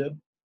in nature,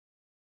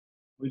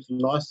 which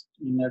lost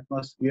in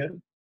atmosphere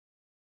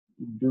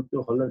due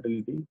to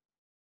volatility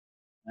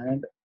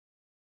and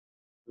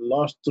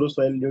lost through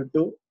soil due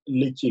to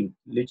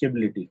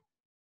leachability.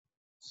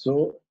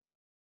 So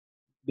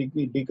the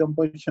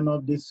decomposition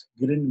of this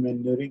green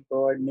manuring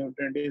provide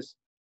nutrients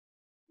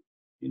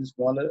in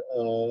smaller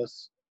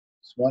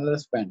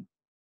span.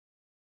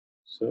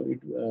 So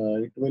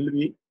it will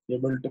be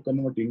able to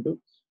convert into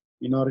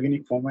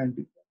inorganic form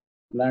and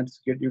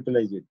plants get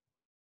utilized.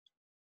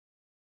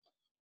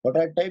 What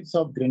are types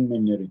of green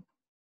manuring?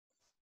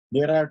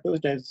 There are two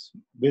types.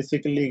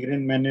 Basically,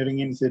 green manuring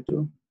in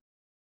situ,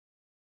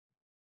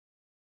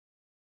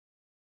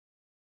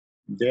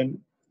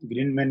 then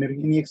green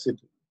manuring in ex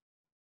situ.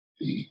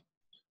 These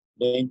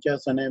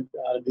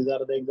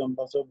are the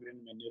examples of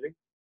green manuring.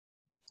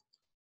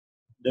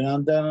 Then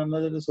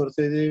another source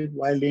is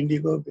wild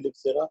indigo,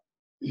 Phylloxera.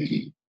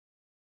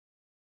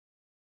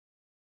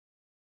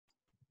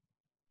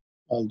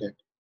 All that.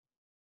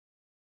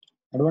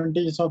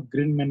 Advantages of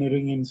green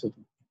manuring in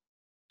situ.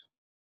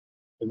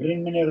 The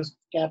green manure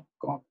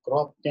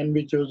crop can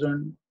be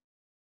chosen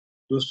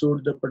to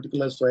suit the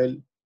particular soil,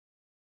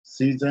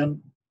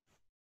 season,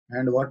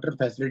 and water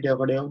facility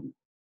according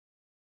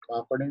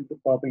to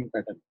cropping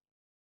pattern.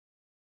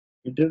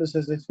 It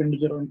reduces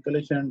expenditure on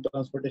collection and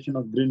transportation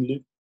of green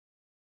leaf.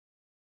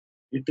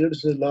 It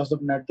reduces loss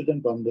of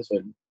nitrogen from the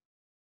soil.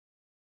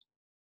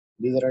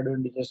 These are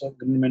advantages of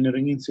green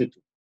manuring in situ.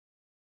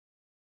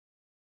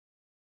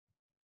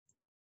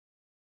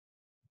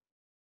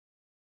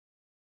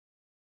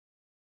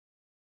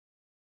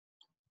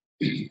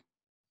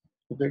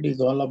 Okay, it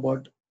is all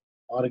about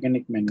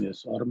organic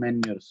manures or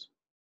manures.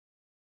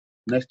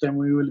 Next time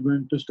we will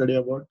going to study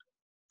about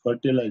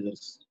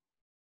fertilizers.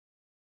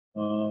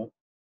 In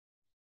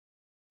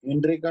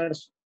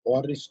regards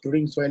for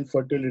restoring soil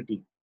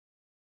fertility,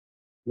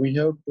 we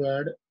have to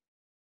add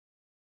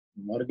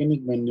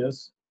organic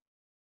manures.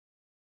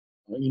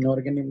 In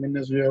organic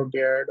manures, we have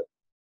to add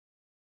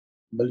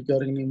bulky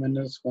organic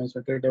manures,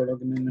 concentrated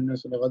organic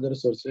manures, and other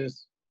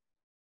sources,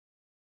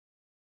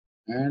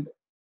 and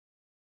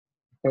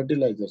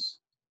fertilizers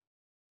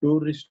to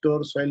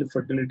restore soil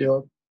fertility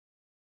of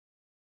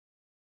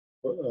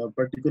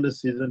particular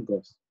season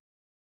crops.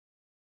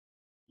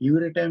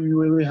 Every time you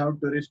will have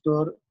to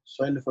restore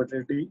soil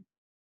fertility.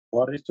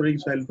 For restoring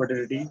soil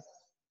fertility,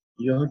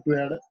 you have to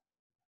add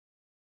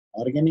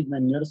organic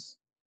manures,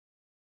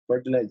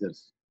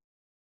 fertilizers.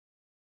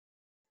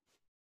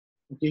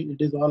 Okay, it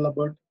is all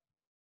about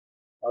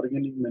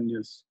organic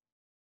manures.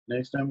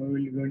 Next time we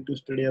will going to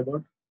study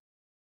about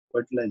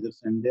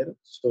fertilizers and their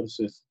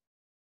sources.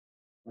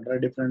 What are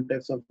different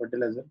types of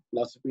fertilizer?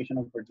 Classification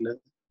of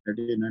fertilizer, that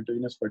is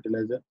nitrogenous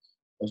fertilizer,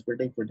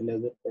 phosphatic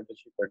fertilizer,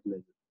 potassium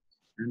fertilizer,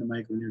 and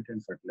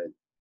micronutrient fertilizer.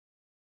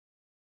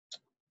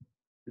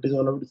 It is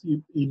all about.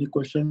 Any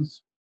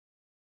questions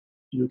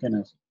you can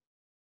ask.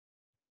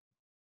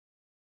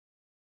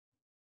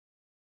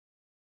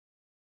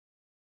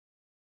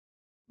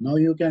 Now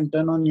you can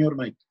turn on your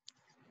mic.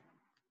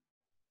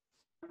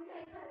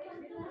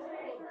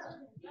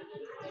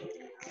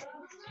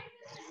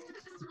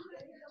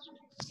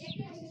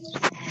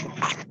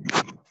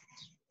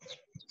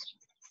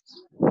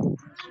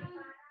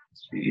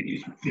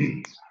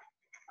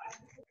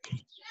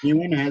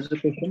 Anyone has a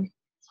question?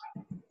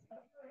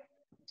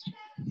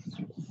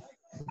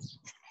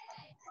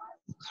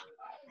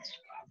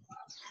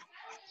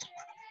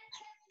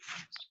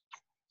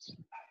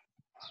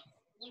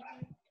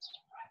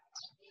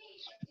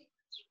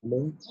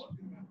 Hello?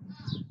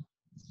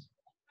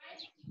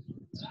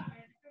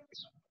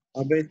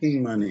 Abhay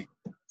Singh Mane.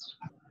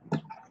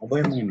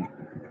 Abhay Mane.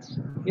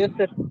 Yes,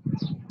 sir.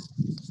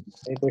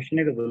 काही question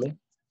आहे का तुला?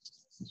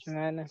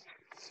 नाही.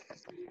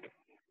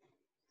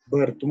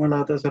 बरं, तुम्हाला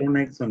आता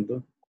सर्वांना एक सांगतो,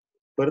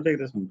 परत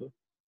एकदा सांगतो.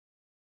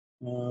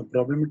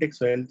 Problematic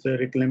सॉइलचं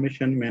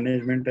reclamation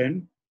management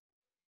and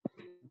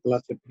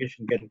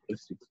classification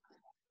characteristics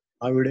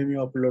हा व्हिडिओ मी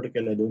अपलोड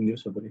केला 2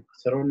 दिवसापूर्वी.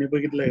 सर्वांनी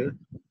बघितलाय का?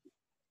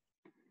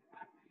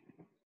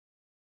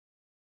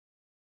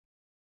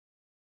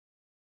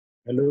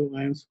 Hello,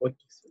 I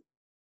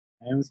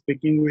am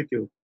speaking with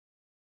you.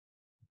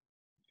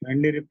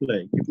 Kindly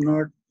reply. If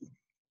not,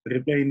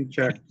 reply in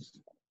chat.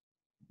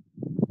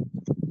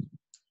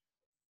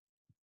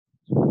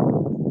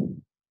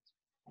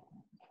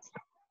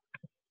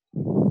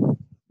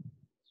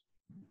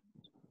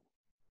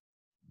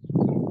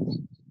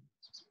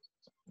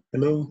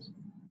 Hello.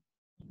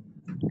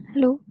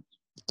 Hello.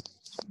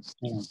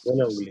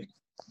 बोला उगले.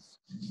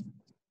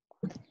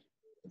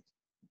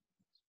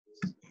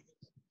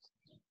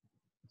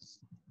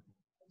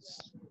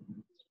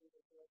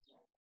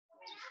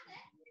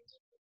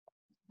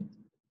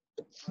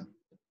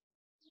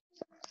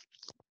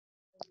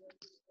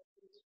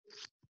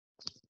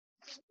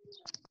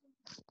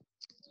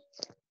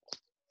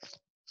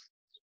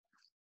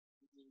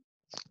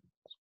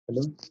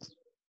 Hello.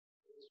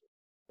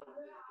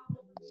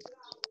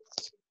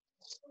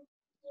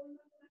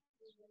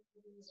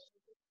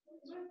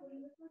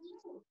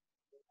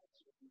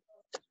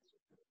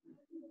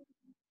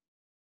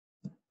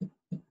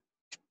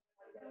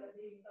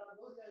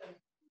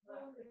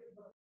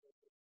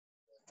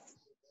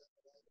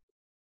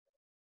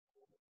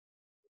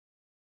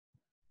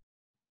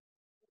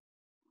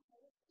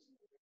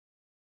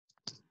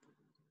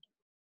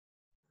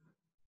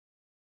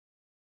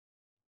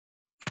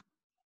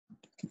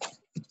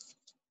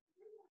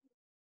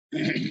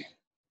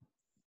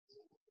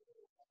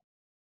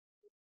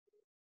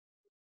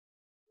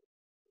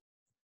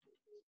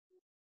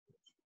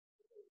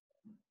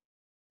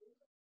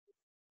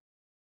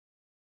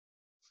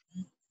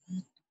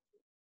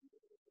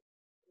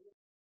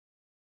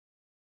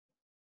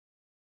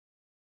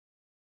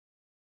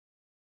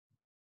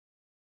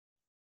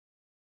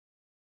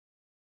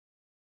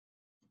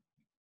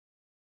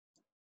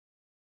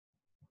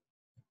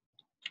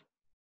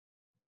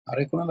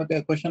 अरे कोणाला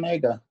काय क्वेश्चन आहे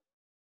का?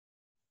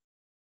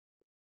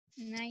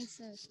 नाही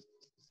सर.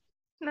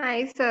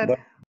 नाही सर.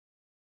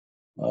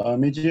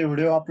 मी जे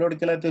व्हिडिओ अपलोड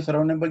केलाय ते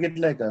सर्वांनी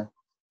बघितलाय का?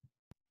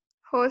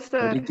 हो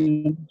sir.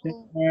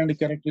 and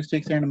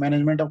characteristics and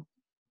management of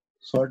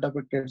salt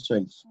affected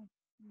soils.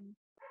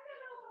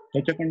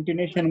 त्याच्या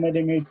कंटिन्युएशन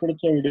मध्ये मी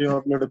पुढचा व्हिडिओ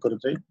अपलोड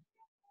करतोय.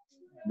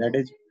 That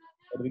is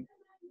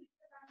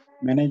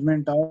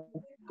management of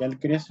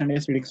calculus and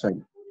acidic soil.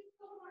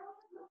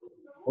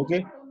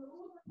 Okay.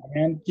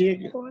 आणि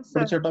आणखी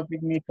पुढचा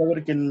टॉपिक मी कव्हर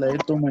केलेला आहे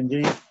तो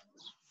म्हणजे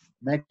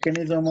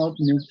mechanism of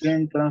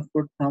nutrient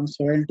transport from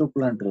soil to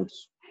plant roots.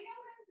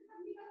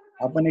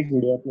 आपण एक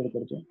व्हिडिओ अपलोड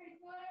करतो.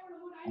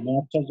 आणि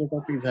आजचा जो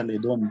टॉपिक झाले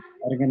 2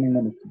 ऑर्गॅनिक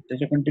मध्ये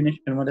त्याच्या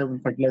कंटिन्युएशन मध्ये आपण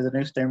फर्टिलायझर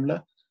नेक्स्ट टाइमला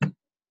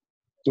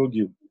तो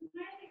घेऊ.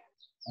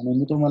 आणि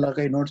मी तुम्हाला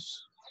काही नोट्स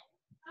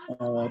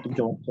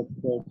तुमच्या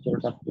व्हॉट्सअपवर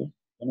टाकतो.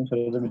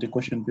 त्यानुसार तुम्ही ते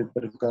क्वेश्चन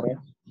पेपर करा.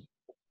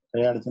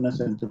 काही अडचण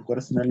असेल तर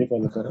पर्सनली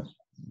कॉल करा.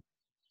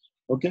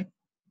 ओके.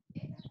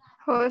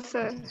 हो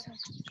सर.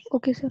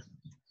 Okay sir.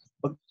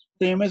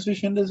 फक्त एमएस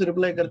विषयच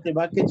रिप्लाय करते.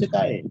 बाकीचे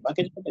काय आहे?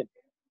 बाकीचे कुठे?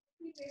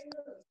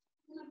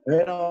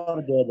 Where are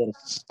the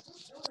others?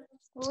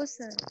 हो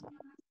सर.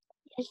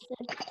 Yes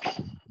sir.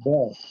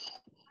 बर.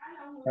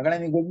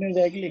 सगळ्यांनी गुड न्यूज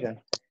ऐकली का?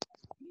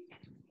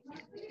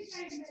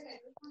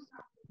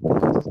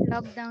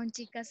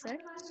 लॉकडाऊनची का सर?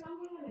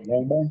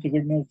 लॉकडाऊनची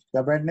गुड न्यूज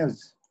का बॅड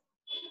न्यूज?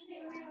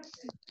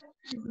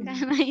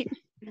 काय माहित.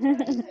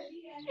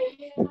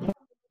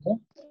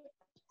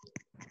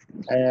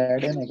 काय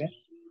आयडिया नाही का?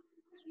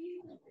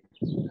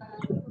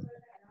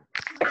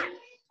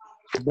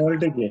 बरं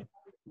ठीक आहे.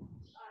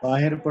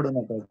 बाहेर पडू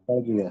नका,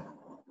 काळजी घ्या.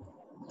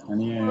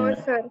 आणि हो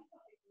सर.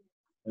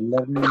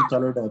 लर्निंग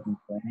चालू ठेवा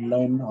तुमचं.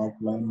 ऑनलाईन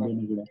ऑफलाईन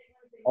दोन्हीकडे.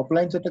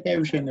 ऑफलाईनचा तर काही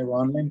विषय नाही,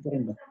 ऑनलाईन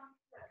करून द्या.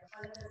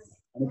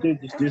 आणि ते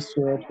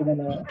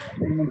तुम्हाला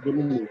असाइनमेंट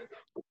दिलेली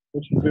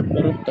क्वेश्चन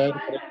पेपर तयार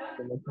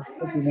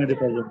करायचे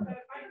पाहिजे.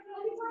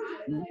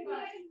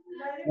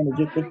 मला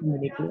जे क्वेश्चन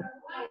दिले ते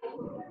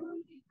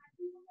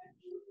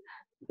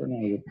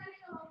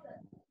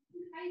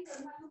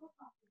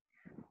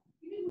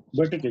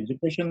बरं ठीक आहे. जे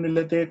क्वेश्चन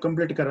दिले ते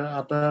कम्प्लीट करा.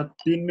 आता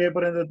 3 मे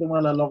पर्यंत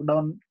तुम्हाला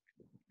लॉकडाऊन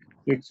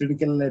एक्सिड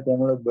केलेलं आहे,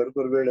 त्यामुळे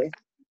भरपूर वेळ आहे.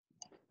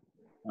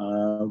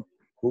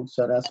 खूप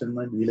सारे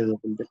असाइनमेंट दिले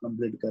जातील ते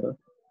कम्प्लीट करा.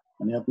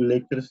 आणि आपलं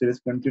लेक्चर सिरीज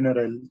कंटिन्यू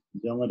राहील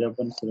ज्यामध्ये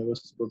आपण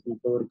सिलेबस टोटल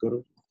कव्हर करू.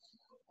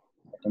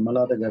 आता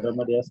मला आता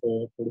घरामध्ये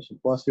असं थोडंसं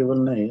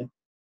पॉसिबल नाही.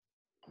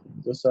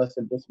 जसं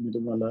असेल तसं मी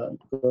तुम्हाला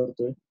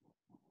करतोय.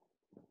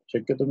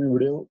 शक्यतो मी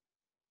व्हिडिओ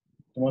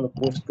तुम्हाला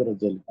पोस्ट करत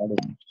जाईल.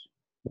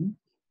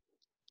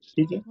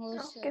 ठीक आहे.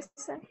 Okay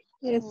sir.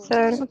 Yes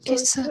sir. Okay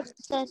sir.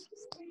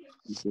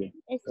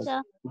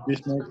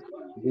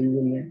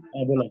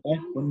 बोला. काय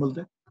कोण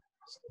बोलतोय?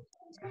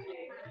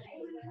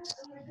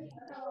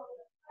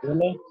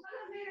 बोला.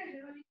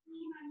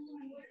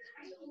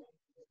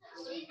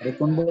 अरे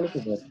कोण बोलत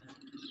होतं?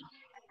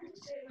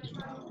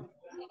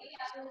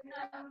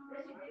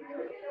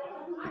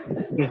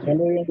 Okay, shall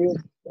we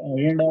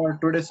end our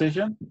today's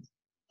session?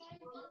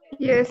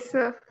 Yes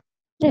sir.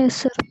 Yes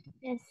sir.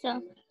 Yes sir.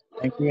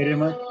 Thank you very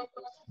much.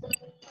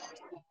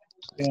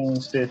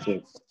 Stay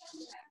safe.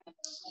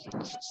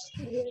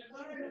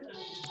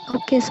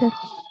 Okay sir.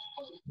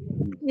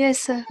 Yes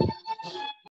sir.